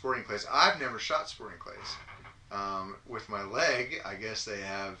shoot sporting clays. I've never shot sporting clays. With my leg, I guess they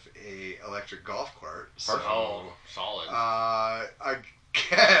have a electric golf cart. So, Oh, solid. I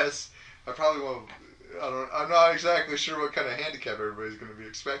guess I probably won't. I'm not exactly sure what kind of handicap everybody's going to be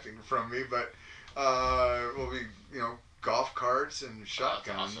expecting from me, but we'll be, golf carts and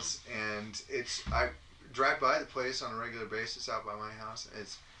shotguns, awesome. and I drive by the place on a regular basis out by my house. And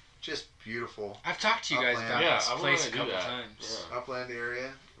it's just beautiful. I've talked to you guys Upland. about Yeah, this I place a wanna do couple that. times. Yeah. Upland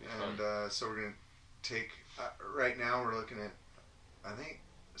area, Fun. and so we're going to take. Right now, we're looking at, I think,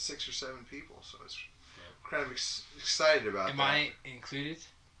 6 or 7 people. So it's kind of excited about Am that. I included?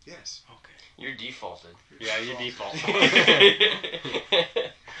 Yes. Okay. You're defaulted. Yeah, you default.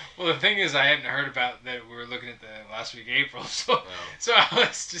 Well, the thing is, I hadn't heard about that we were looking at the last week of April, so No. so I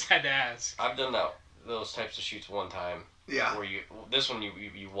just had to ask. I've done those types of shoots one time. Yeah. Where this one you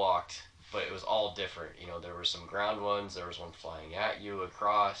walked, but it was all different. There were some ground ones. There was one flying at you,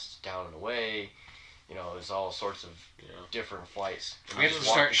 across, down and away. It was all sorts of different flights. And We you have to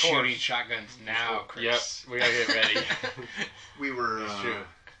just walked start the course. shooting shotguns now, Chris. Yep, we gotta get ready. We were It's true.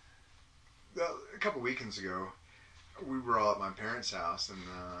 a couple weekends ago. We were all at my parents' house, and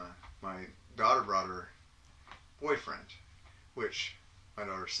my daughter brought her boyfriend, which my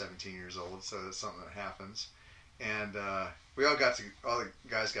daughter's 17 years old, so that's something that happens. And all the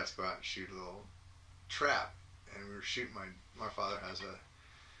guys got to go out and shoot a little trap, and we were shooting. My father has a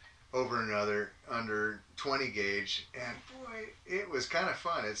over and under 20 gauge, and boy, it was kind of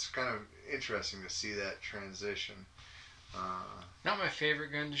fun. It's kind of interesting to see that transition. Not my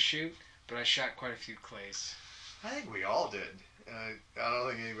favorite gun to shoot, but I shot quite a few clays. I think we all did. I don't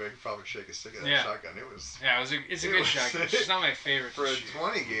think anybody could probably shake a stick at that Yeah. shotgun. It was Yeah, it's a good shotgun. It's just not my favorite for to a shoot.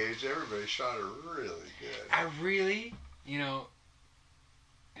 20 gauge. Everybody shot it really good. I really,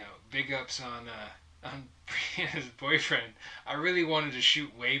 big ups on his boyfriend. I really wanted to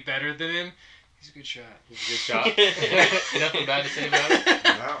shoot way better than him. He's a good shot. It's a good shot. Nothing bad to say about it.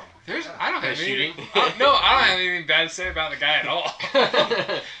 No. I don't have Shooting? anything. I don't have anything bad to say about the guy at all.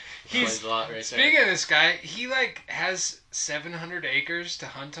 Explains a lot right Speaking of this guy, he has 700 acres to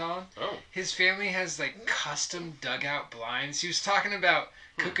hunt on. Oh. His family has custom dugout blinds. He was talking about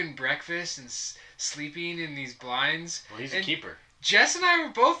cooking breakfast and sleeping in these blinds. Well, he's a keeper. Jess and I were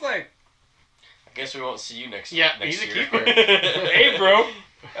both like, I guess we won't see you next Yeah, next he's a year. keeper. "Hey, bro,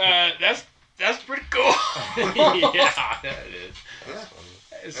 that's pretty cool." Yeah, that is. Yeah.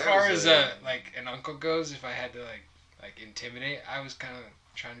 As That far was as a- an uncle goes, if I had to intimidate, I was kind of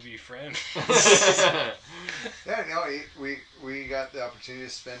trying to be friends. Yeah, no, we got the opportunity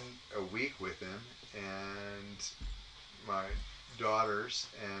to spend a week with him and my daughters,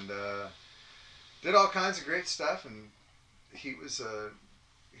 and did all kinds of great stuff. And he was a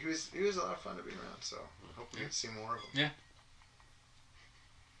lot of fun to be around. So I hope we get to see more of him.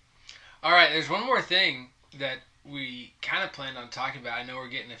 All right, there's one more thing that we kind of planned on talking about. I know we're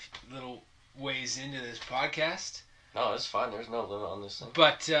getting a little ways into this podcast, No, it's fine. There's no limit on this thing.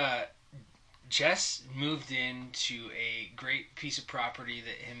 but Jess moved into a great piece of property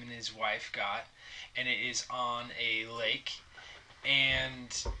that him and his wife got, and it is on a lake.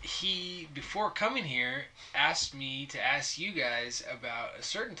 And he, before coming here, asked me to ask you guys about a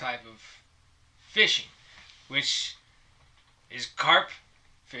certain type of fishing, which is carp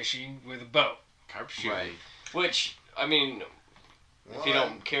fishing with a boat. Carp shooting. Right. Which, I mean, if you Well,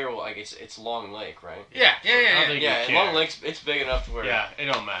 don't care, well, it's Long Lake, right? Yeah. I don't think Yeah, you and care. Long Lake's it's big enough to where Yeah, it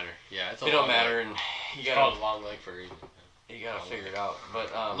don't matter. Yeah, it's a it don't long matter, lake. and you It's called gotta a long lake for a reason. figure it out.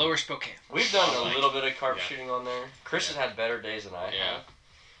 But Lower Spokane. we've done Long a Lake. little bit of carp Yeah. shooting on there. Chris has had better days than I Yeah.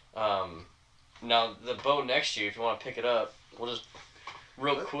 have. Now the boat next to you, if you want to pick it up, we'll just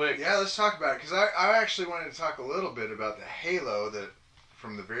real quick. Yeah, let's talk about it, because I actually wanted to talk a little bit about the Halo that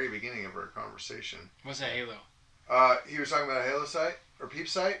from the very beginning of our conversation. What's that Halo? He was talking about a Halo sight or peep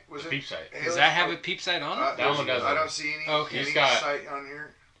sight. Was it Peep sight. Halo? Does that have a peep sight on it? That one doesn't. I don't see any, Okay. any It's got- sight on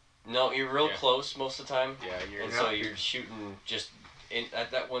here. No, you're real Yeah. close most of the time, Yeah, you're. and so you're shooting just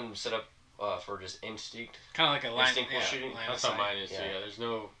that one set up for just instinct. Kind of like a line. Instinctual Yeah, shooting? line of That's how sight. mine is too. Yeah. Yeah, there's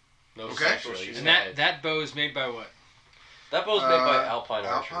no Okay. sexual And shooting. And that bow is made by what? That bow's made by Alpine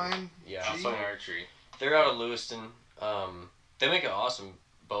Archery. Alpine. Yeah, Gee. outside archery. they're out of Lewiston. They make an awesome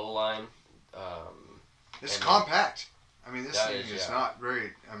bow line. It's And compact. I mean, this that thing is, is yeah. not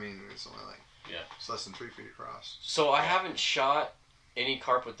very. I mean, it's only like. Yeah. It's less than 3 feet across. So I haven't shot any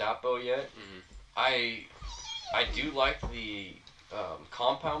carp with that bow yet. Mhm. I do like the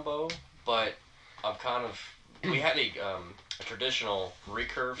compound bow, but I'm kind of. We had a traditional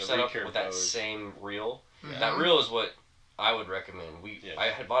recurve The setup recurve with that bows. same reel. Mhm. That reel is what I would recommend. Yeah.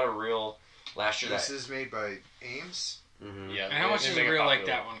 I had bought a reel last year This that is made by Ames. Mhm. Yeah. And how much they does make a it reel like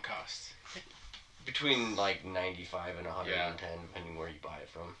popular. that one cost? between like 95 and 110 depending where you buy it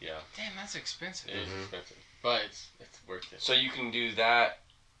from. Yeah, Damn, that's expensive. it is Mhm. expensive, but it's worth it. So you can do that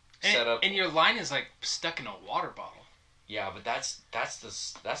And, setup. and your line is like stuck in a water bottle. Yeah, but that's the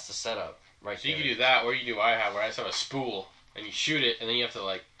setup right So you there. can do that, or you can do what I have, where I just have a spool, and you shoot it, and then you have to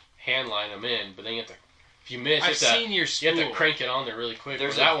like hand line them in, but then you have to, if you miss, I've seen your you spool. have to crank it on there really quick.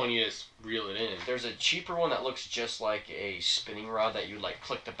 There's There's that one you just reel it in. There's a cheaper one that looks just like a spinning rod that you like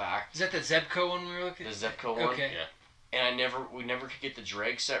click the back, Is that the Zebco one we were looking the at? Zebco one. Okay. Yeah. And we never could get the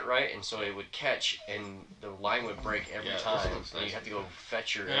drag set right, and so it would catch, and the line would break every Yeah, this time, one's and you nice. have to go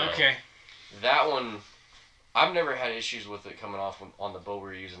fetch your arrow. Okay. That one, I've never had issues with it coming off on the bow we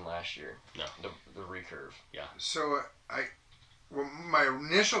were using last year. No. The recurve. So well, my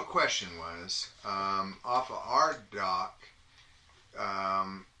initial question was off of our dock.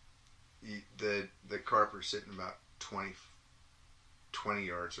 The carp are sitting about 20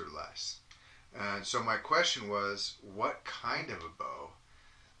 yards or less. And so my question was, what kind of a bow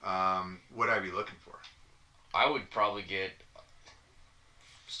would I be looking for? I would probably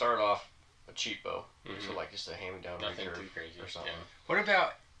start off a cheap bow, Mhm. so like just a hand-me-down Nothing recurve too crazy or something. Yeah. What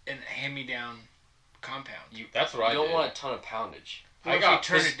about an hand-me-down compound? That's what I You don't did. want a ton of poundage. What if got you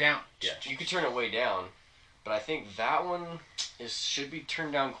turn this- it down? Yeah. You could turn it way down, but I think that one should be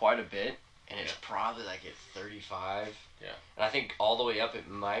turned down quite a bit, and it's Yeah. probably like at 35. Yeah. And I think all the way up it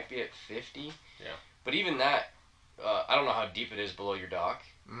might be at 50. Yeah. But even that, I don't know how deep it is below your dock,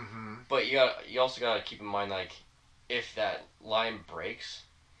 Mm-hmm. but you also got to keep in mind, like, if that line breaks,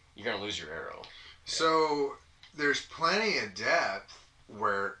 you're gonna lose your arrow. So there's plenty of depth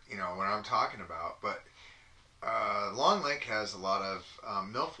where, what I'm talking about, but Long Lake has a lot of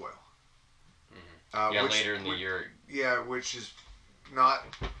milfoil. Yeah, which- later in the year. Yeah, which is not,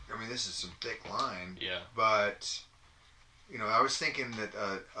 this is some thick line, Yeah. but, I was thinking that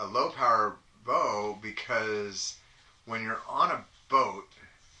a low power bow, because when you're on a boat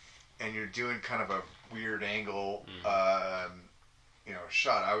and you're doing kind of a weird angle,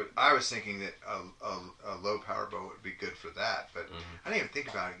 shot, I was thinking that a low power bow would be good for that, but I didn't even think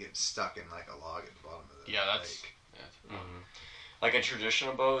about it getting stuck in like a log at the bottom of the Yeah, that's. lake. Like a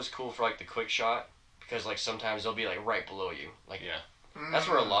traditional bow is cool for like the quick shot, because like sometimes they'll be like right below you. Like Yeah. that's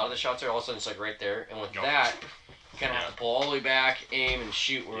where a lot of the shots are. All of a sudden it's like right there, and with Yup. that, you kind of Yeah. have to pull all the way back, aim, and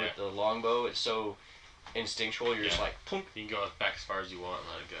shoot. Where Yeah. with the longbow, it's so instinctual. You're just Yeah. like, plunk. You can go back as far as you want and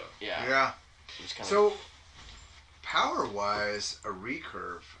let it go. Yeah. Yeah. It's kind of. So, power-wise, a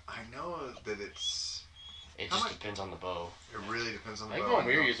recurve, I know that it It how just much- depends on the bow. really depends on I the think bow. one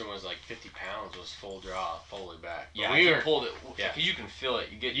we were know. using was like 50 pounds, was full draw, fully back. But Yeah, we if you were. pulled it, Yeah. because you can feel it.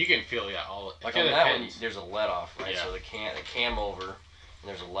 You can feel all. Like it on that one, depends. there's a let off, right? Yeah. So the cam over, and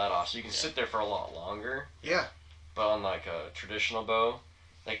there's a let off, so you can Yeah. sit there for a lot longer. Yeah. But on like a traditional bow,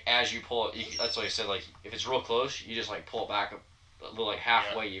 like as you pull it, that's why I said like if it's real close, you just like pull it back a little like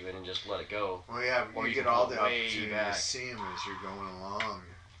halfway even and just let it go. Well, yeah, Or you you get can all pull the way opportunity back. to see them as you're going along.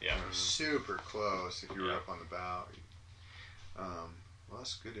 Yeah. They're super close if you were Yeah. up on the bow. Well,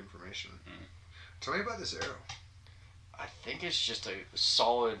 that's good information. Mhm. Tell me about this arrow. I think it's just a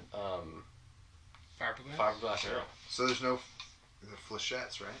solid Fiberglass? fiberglass arrow. So there's no the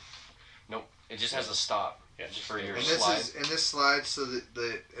flechettes, right? Nope, it just has a stop Yeah, just for your And slide. this slides so that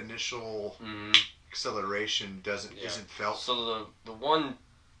the initial hmm acceleration Yeah. isn't felt. So the one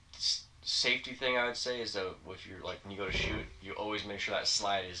safety thing I would say is that if you're like when you go to shoot, you always make sure that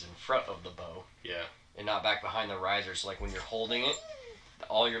slide is in front of the bow Yeah. and not back behind the riser. So like when you're holding it,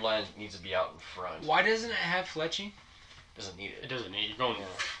 all your line needs to be out in front. Why doesn't it have fletching? Doesn't need It it. doesn't need. You're going Yeah.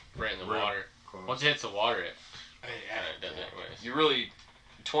 right in the Right. water. Close. Once it hits the water, it Yeah. does it anyways. You really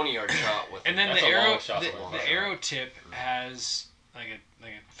 20-yard shot with And then That's the a long arrow, shot the, for a long the shot. arrow tip has a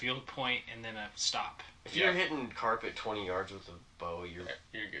field point and then a stop. If you're hitting carpet 20 yards with a bow, you're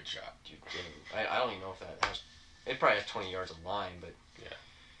a good shot. You're getting, I don't even know if that has. It probably has 20 yards of line, but yeah.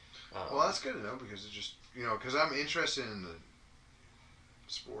 Well, that's good to know because it just because I'm interested in the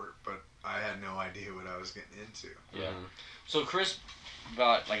sport, but I had no idea what I was getting into. Yeah. Mm-hmm. So Chris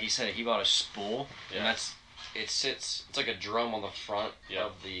bought, like he said, he bought a spool, and it's like a drum on the front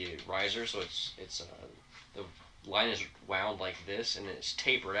of the riser, so it's the line is wound like this, and it's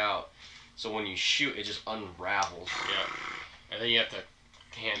tapered out, so when you shoot, it just unravels. Yeah. And then you have to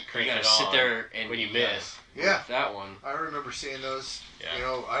hand crank you it gotta on sit there and when you miss. Yeah, that one. I remember seeing those. Yeah.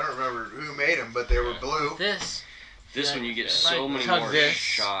 I don't remember who made them, but they were blue. This one you get so many tug more this.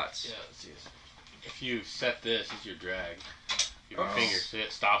 shots. Yeah, let's see this. If you set this, it's your drag. Your Oh. finger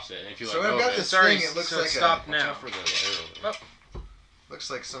stops it, and if you So let I've go got of this it, thing. It looks like stop Watch now. out for the arrow. looks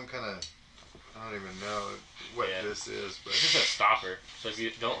like some kind of. I don't even know what this is, but it's just a stopper. So if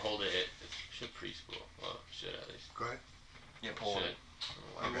you don't hold it, it should pre-spool. Well, it should at least. go ahead. Yeah, pull Should. it.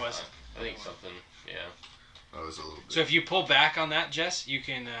 It wasn't. I think something. Yeah. Oh, it was a little bit. So if you pull back on that, Jess, you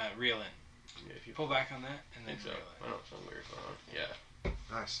can reel in. Yeah, if you Pull back on that and I then think so. reel I don't know, something weird going on.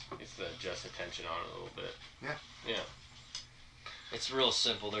 Yeah. Nice. It's the adjust the tension on it a little bit. Yeah. Yeah. It's real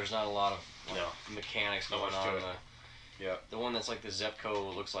simple. There's not a lot of No. mechanics Not going much to on. it. The one that's like the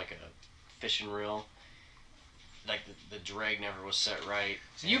Zepco looks like a fishing reel. Like the drag never was set right.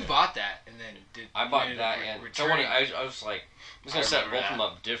 So you bought that and then did. I you bought ended that up and returning. I was like, I was gonna set remember both of them that.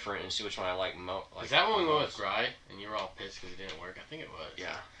 up different and see which one I like most. Like, Is that when we went with Rye and you were all pissed because it didn't work? I think it was.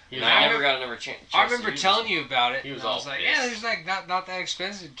 Yeah. He And was I all- never got another chance. I remember telling you about it. He was and I all was like, pissed. yeah, there's like not that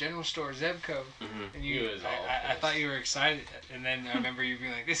expensive general store Zebco. Mm-hmm. And He you, was all I pissed. thought you were excited, and then I remember you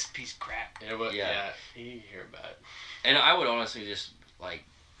being like, "This is a piece of crap." It was, Yeah. yeah. You hear about it. And I would honestly just like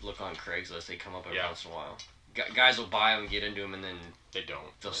look on Craigslist. They come up every Yeah. once in a while. Guys will buy them, get into them, and then They don't.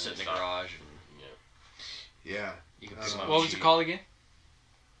 they'll And sit in the it's not- garage and Yeah. you can What pick them up. What was it called again?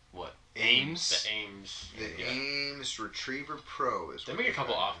 What? Ames. The Ames. The yeah. Ames Retriever Pro is. They what make a they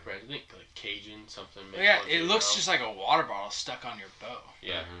couple got. off brands. I think like Cajun something. makes Yeah, one it too, looks no? just like a water bottle stuck on your bow.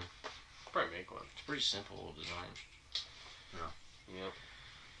 Yeah. Mhm. Probably make one. It's a pretty simple little design. Yep.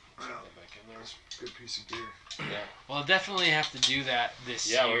 Well, That back in there. that's a good piece of gear. Yeah. Well, I'll definitely have to do that this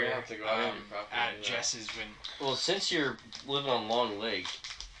Yeah, year. we're gonna have to go out on your property and at do that. Jess's when. Well, since you're living on Long Lake,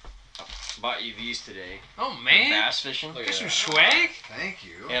 I bought you these today. Oh man, Bass fishing. Look got at some that. swag. Thank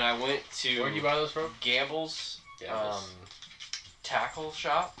you. And I went to Where'd you buy those from? Gamble's Yeah. tackle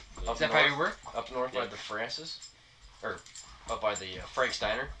shop Is that by your work? up north by Yeah. the Francis, or up by the Frank's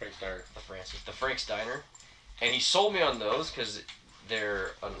Diner. Frank Starr. The Frank's Diner, and he sold me on those because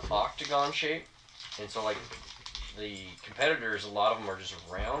they're an octagon shape, and so like the competitors, a lot of them are just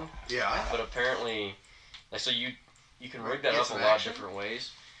round, Yeah. but apparently, like so you can rig that Get up a some lot of action? different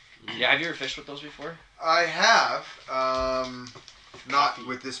ways. Yeah, have you ever fished with those before? I have. Not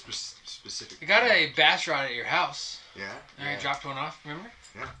with this specific. You got a bass rod at your house. Yeah. All right, dropped one off. Remember?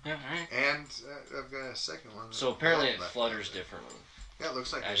 Yeah. Yeah. All right. And I've got a second one. So apparently it left. flutters differently Yeah, it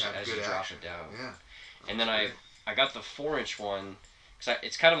looks like as, they have as good you drop action. it down. Yeah. And then I got the 4-inch one because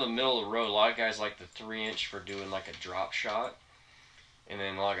it's kind of the middle of the road. A lot of guys like the 3-inch for doing like a drop shot, and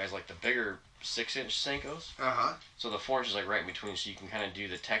then a lot of guys like the bigger 6-inch Senkos. Uh huh. So the 4-inch is like right in between, so you can kind of do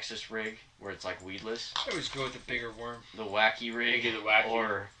the Texas rig where it's like weedless, I always go with the bigger worm. the wacky rig, You get the wacky.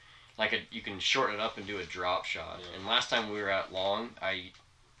 or like you can shorten it up and do a drop shot. Yeah. And last time we were at Long, I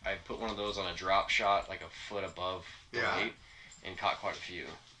put one of those on a drop shot like a foot above the Yeah. weight and caught quite a few.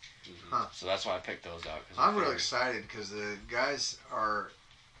 Huh. So that's why I picked those out. Cause I'm really excited because the guys are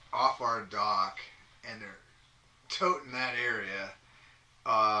off our dock and they're toting that area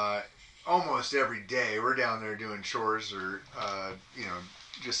almost every day. We're down there doing chores or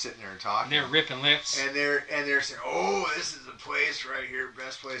just sitting there talking. And they're ripping lips. And they're saying, "Oh, this is the place right here,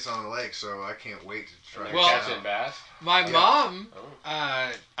 best place on the lake." So I can't wait to try. They're Well- it catching out. bass. My Yeah. mom,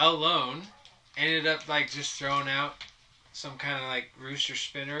 Oh. alone, ended up like just throwing out some kind of like rooster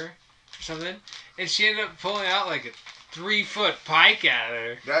spinner or something, and she ended up pulling out like a 3-foot pike out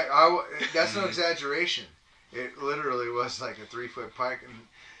of her. That's no exaggeration. It literally was like a 3-foot pike, and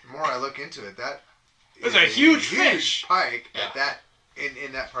the more I look into it, that It's is a huge fish. pike Yeah. at that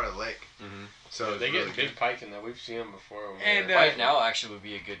in that part of the lake. Mm-hmm. So Yeah, it's they really get big good. pike in there. We've seen them before. when And, we're- Right now actually would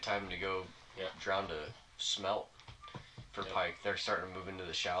be a good time to go Yeah. drown to smelt for Yep. pike. They're starting to move into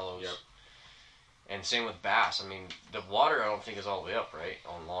the shallows. Yep. And same with bass. I mean, the water I don't think is all the way up, right,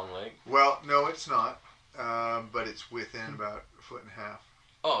 on Long Lake. Well, no, it's not, but it's within about a foot and a half.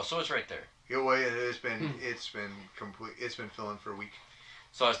 Oh, so it's right there. Yeah, well, it's been complete. It's been filling for a week.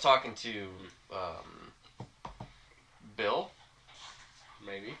 So I was talking to Bill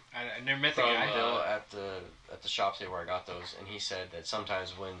maybe. I never met the From, guy. Bill at the shop today where I got those, and he said that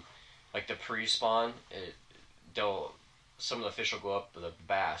sometimes when, like the pre-spawn, some of the fish will go up, the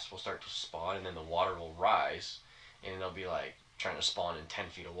bass will start to spawn, and then the water will rise, and they'll be like trying to spawn in 10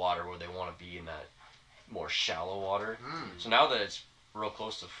 feet of water where they want to be in that more shallow water. So now that it's real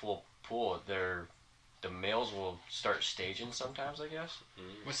close to full pool, the males will start staging sometimes, I guess.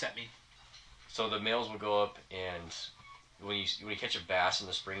 What's that mean? So the males will go up, and when you catch a bass in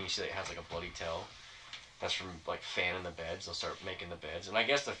the spring, you see that it has like a bloody tail. That's from like fanning the beds. They'll start making the beds, and I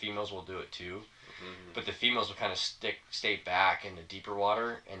guess the females will do it too. But the females will kind of stay back in the deeper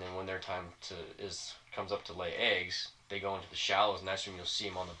water, and then when their time comes up to lay eggs, they go into the shallows, and that's when you'll see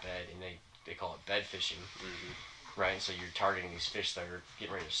them on the bed, and they call it bed fishing, right? And so you're targeting these fish that are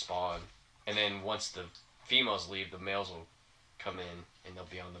getting ready to spawn, and then once the females leave, the males will come in, and they'll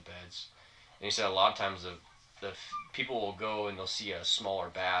be on the beds. And he said a lot of times the people will go and they'll see a smaller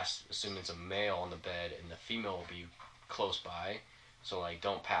bass, assume it's a male on the bed, and the female will be close by. So like,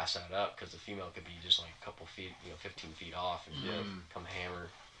 don't pass that up, because the female could be just like a couple feet, 15 feet off, and come hammer.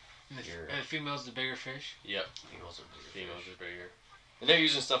 And the female's the bigger fish? Yep. Females are bigger. And they're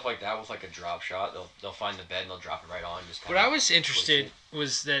using stuff like that with like a drop shot. They'll find the bed and they'll drop it right on. What I was interested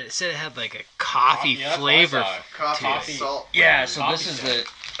was that it said it had like a coffee flavor. Coffee salt. Yeah, flavor. so this is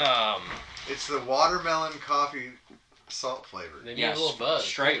the It's the watermelon coffee salt flavor. They need a little buzz.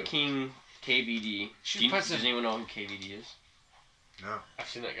 Strike too. King KVD. Does anyone know who KVD is? No. I've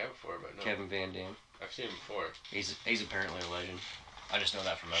seen that guy before, but no. Kevin Van Dam. I've seen him before. He's apparently a legend. I just know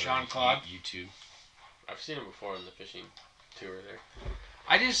that from other Jean-Claude? YouTube. I've seen him before on the fishing tour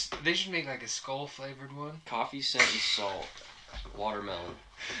there. they should make like a skull flavored one. Coffee, scent, and salt. Watermelon.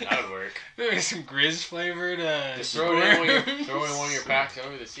 That would work. Maybe some Grizz flavored. Just throw it in one of your packs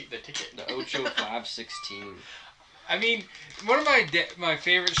over the ticket. The Ocho 516. I mean, one of my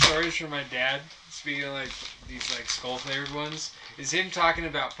favorite stories from my dad, speaking of like these like skull flavored ones, is him talking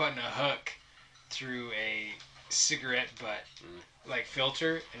about putting a hook through a cigarette butt like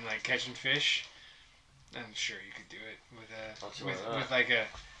filter and like catching fish. I'm sure you could do it with like a.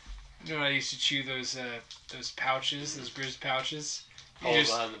 You know, I used to chew those pouches, those Grizz pouches.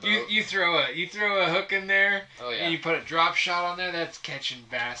 You throw a hook in there, and you put a drop shot on there. That's catching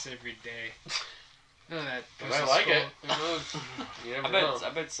bass every day. No, that. I like it. You never know.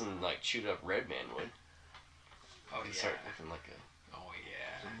 I bet some like chewed up red man would. Oh yeah. Start looking like a. Oh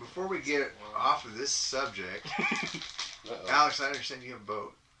yeah. Before we get off of this subject, Alex, I understand you have a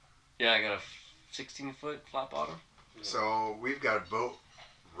boat. Yeah, I got a 16-foot flat bottom. So we've got a boat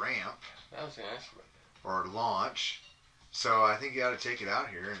ramp I was gonna ask about or launch. So I think you ought to take it out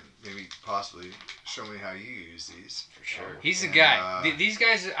here and maybe possibly show me how you use these. For sure. He's the guy. These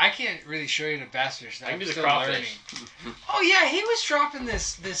guys, I can't really show you the bass fish. I can do the still crawfish. learning. Oh yeah, he was dropping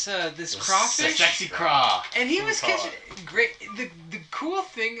this crawfish. The sexy craw. And he was catching great. The cool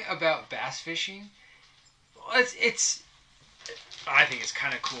thing about bass fishing, it's I think it's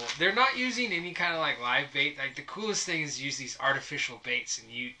kind of cool. They're not using any kind of like live bait. Like the coolest thing is use these artificial baits and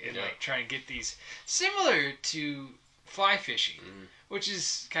like try and get these similar to fly fishing, which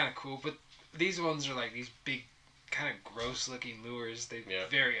is kind of cool. But these ones are like these big, kind of gross looking lures. They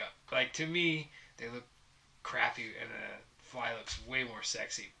vary up. Like to me, they look crappy, and a fly looks way more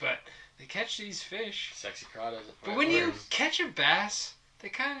sexy. But they catch these fish. Sexy craw doesn't. But when you catch a bass, they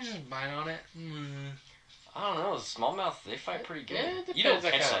kind of just bite on it. I don't know. The smallmouth, they fight pretty good. Yeah, it you don't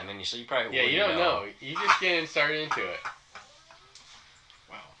depends catch on that many, so you probably Yeah, wouldn't you don't know. You just getting started into it.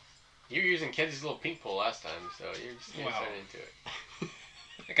 Wow. You were using Kenzie's little pink pole last time, so you're just getting started into it.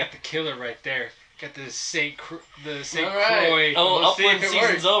 I got the killer right there. Got the St. Croix. Oh, We'll see upland if it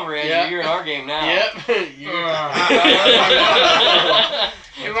season's works. over, Andrew. You're in our game now. Yep.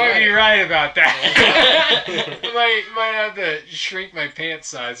 You might be right about that. I might have to shrink my pants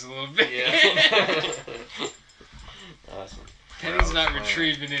size a little bit. Yeah. Awesome. Penny's not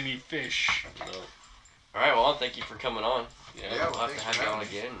retrieving any fish. No. All right, well, thank you for coming on. Yeah, we'll have to have you on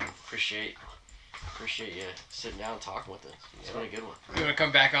again. Appreciate you sitting down and talking with us. It's been a good one. You want to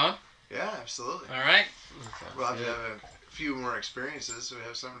come back on? Yeah, absolutely. All right. We'll have to have a few more experiences so we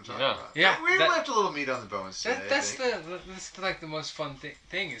have something to talk Yeah. about. Yeah, We that- left a little meat on the bones today. That's like the most fun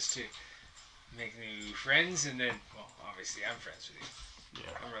thing is to make new friends, and then, well, obviously I'm friends with you.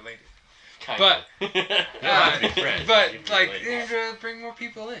 Yeah. I'm related. Kinda. But You'd be like related. bring more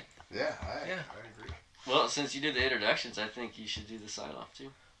people in. Yeah, I agree. Well, since you did the introductions, I think you should do the sign-off,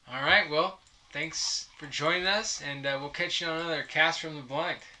 too. All right. Well, thanks for joining us, and we'll catch you on another Cast from the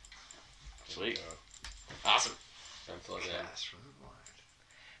Blind. Sweet. Awesome. Until then. Cast from the blind.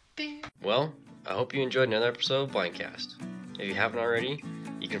 Bing. Well, I hope you enjoyed another episode of Blindcast. If you haven't already,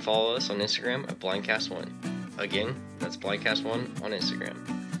 you can follow us on Instagram at Blindcast1. Again, that's Blindcast1 on Instagram.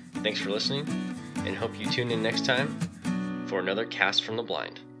 Thanks for listening, and hope you tune in next time for another Cast from the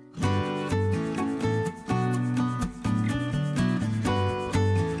Blind.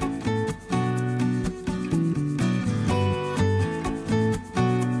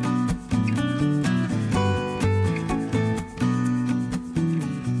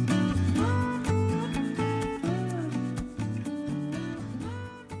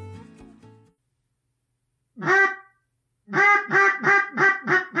 Ha ha ha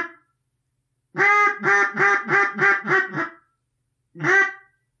ha ha ha.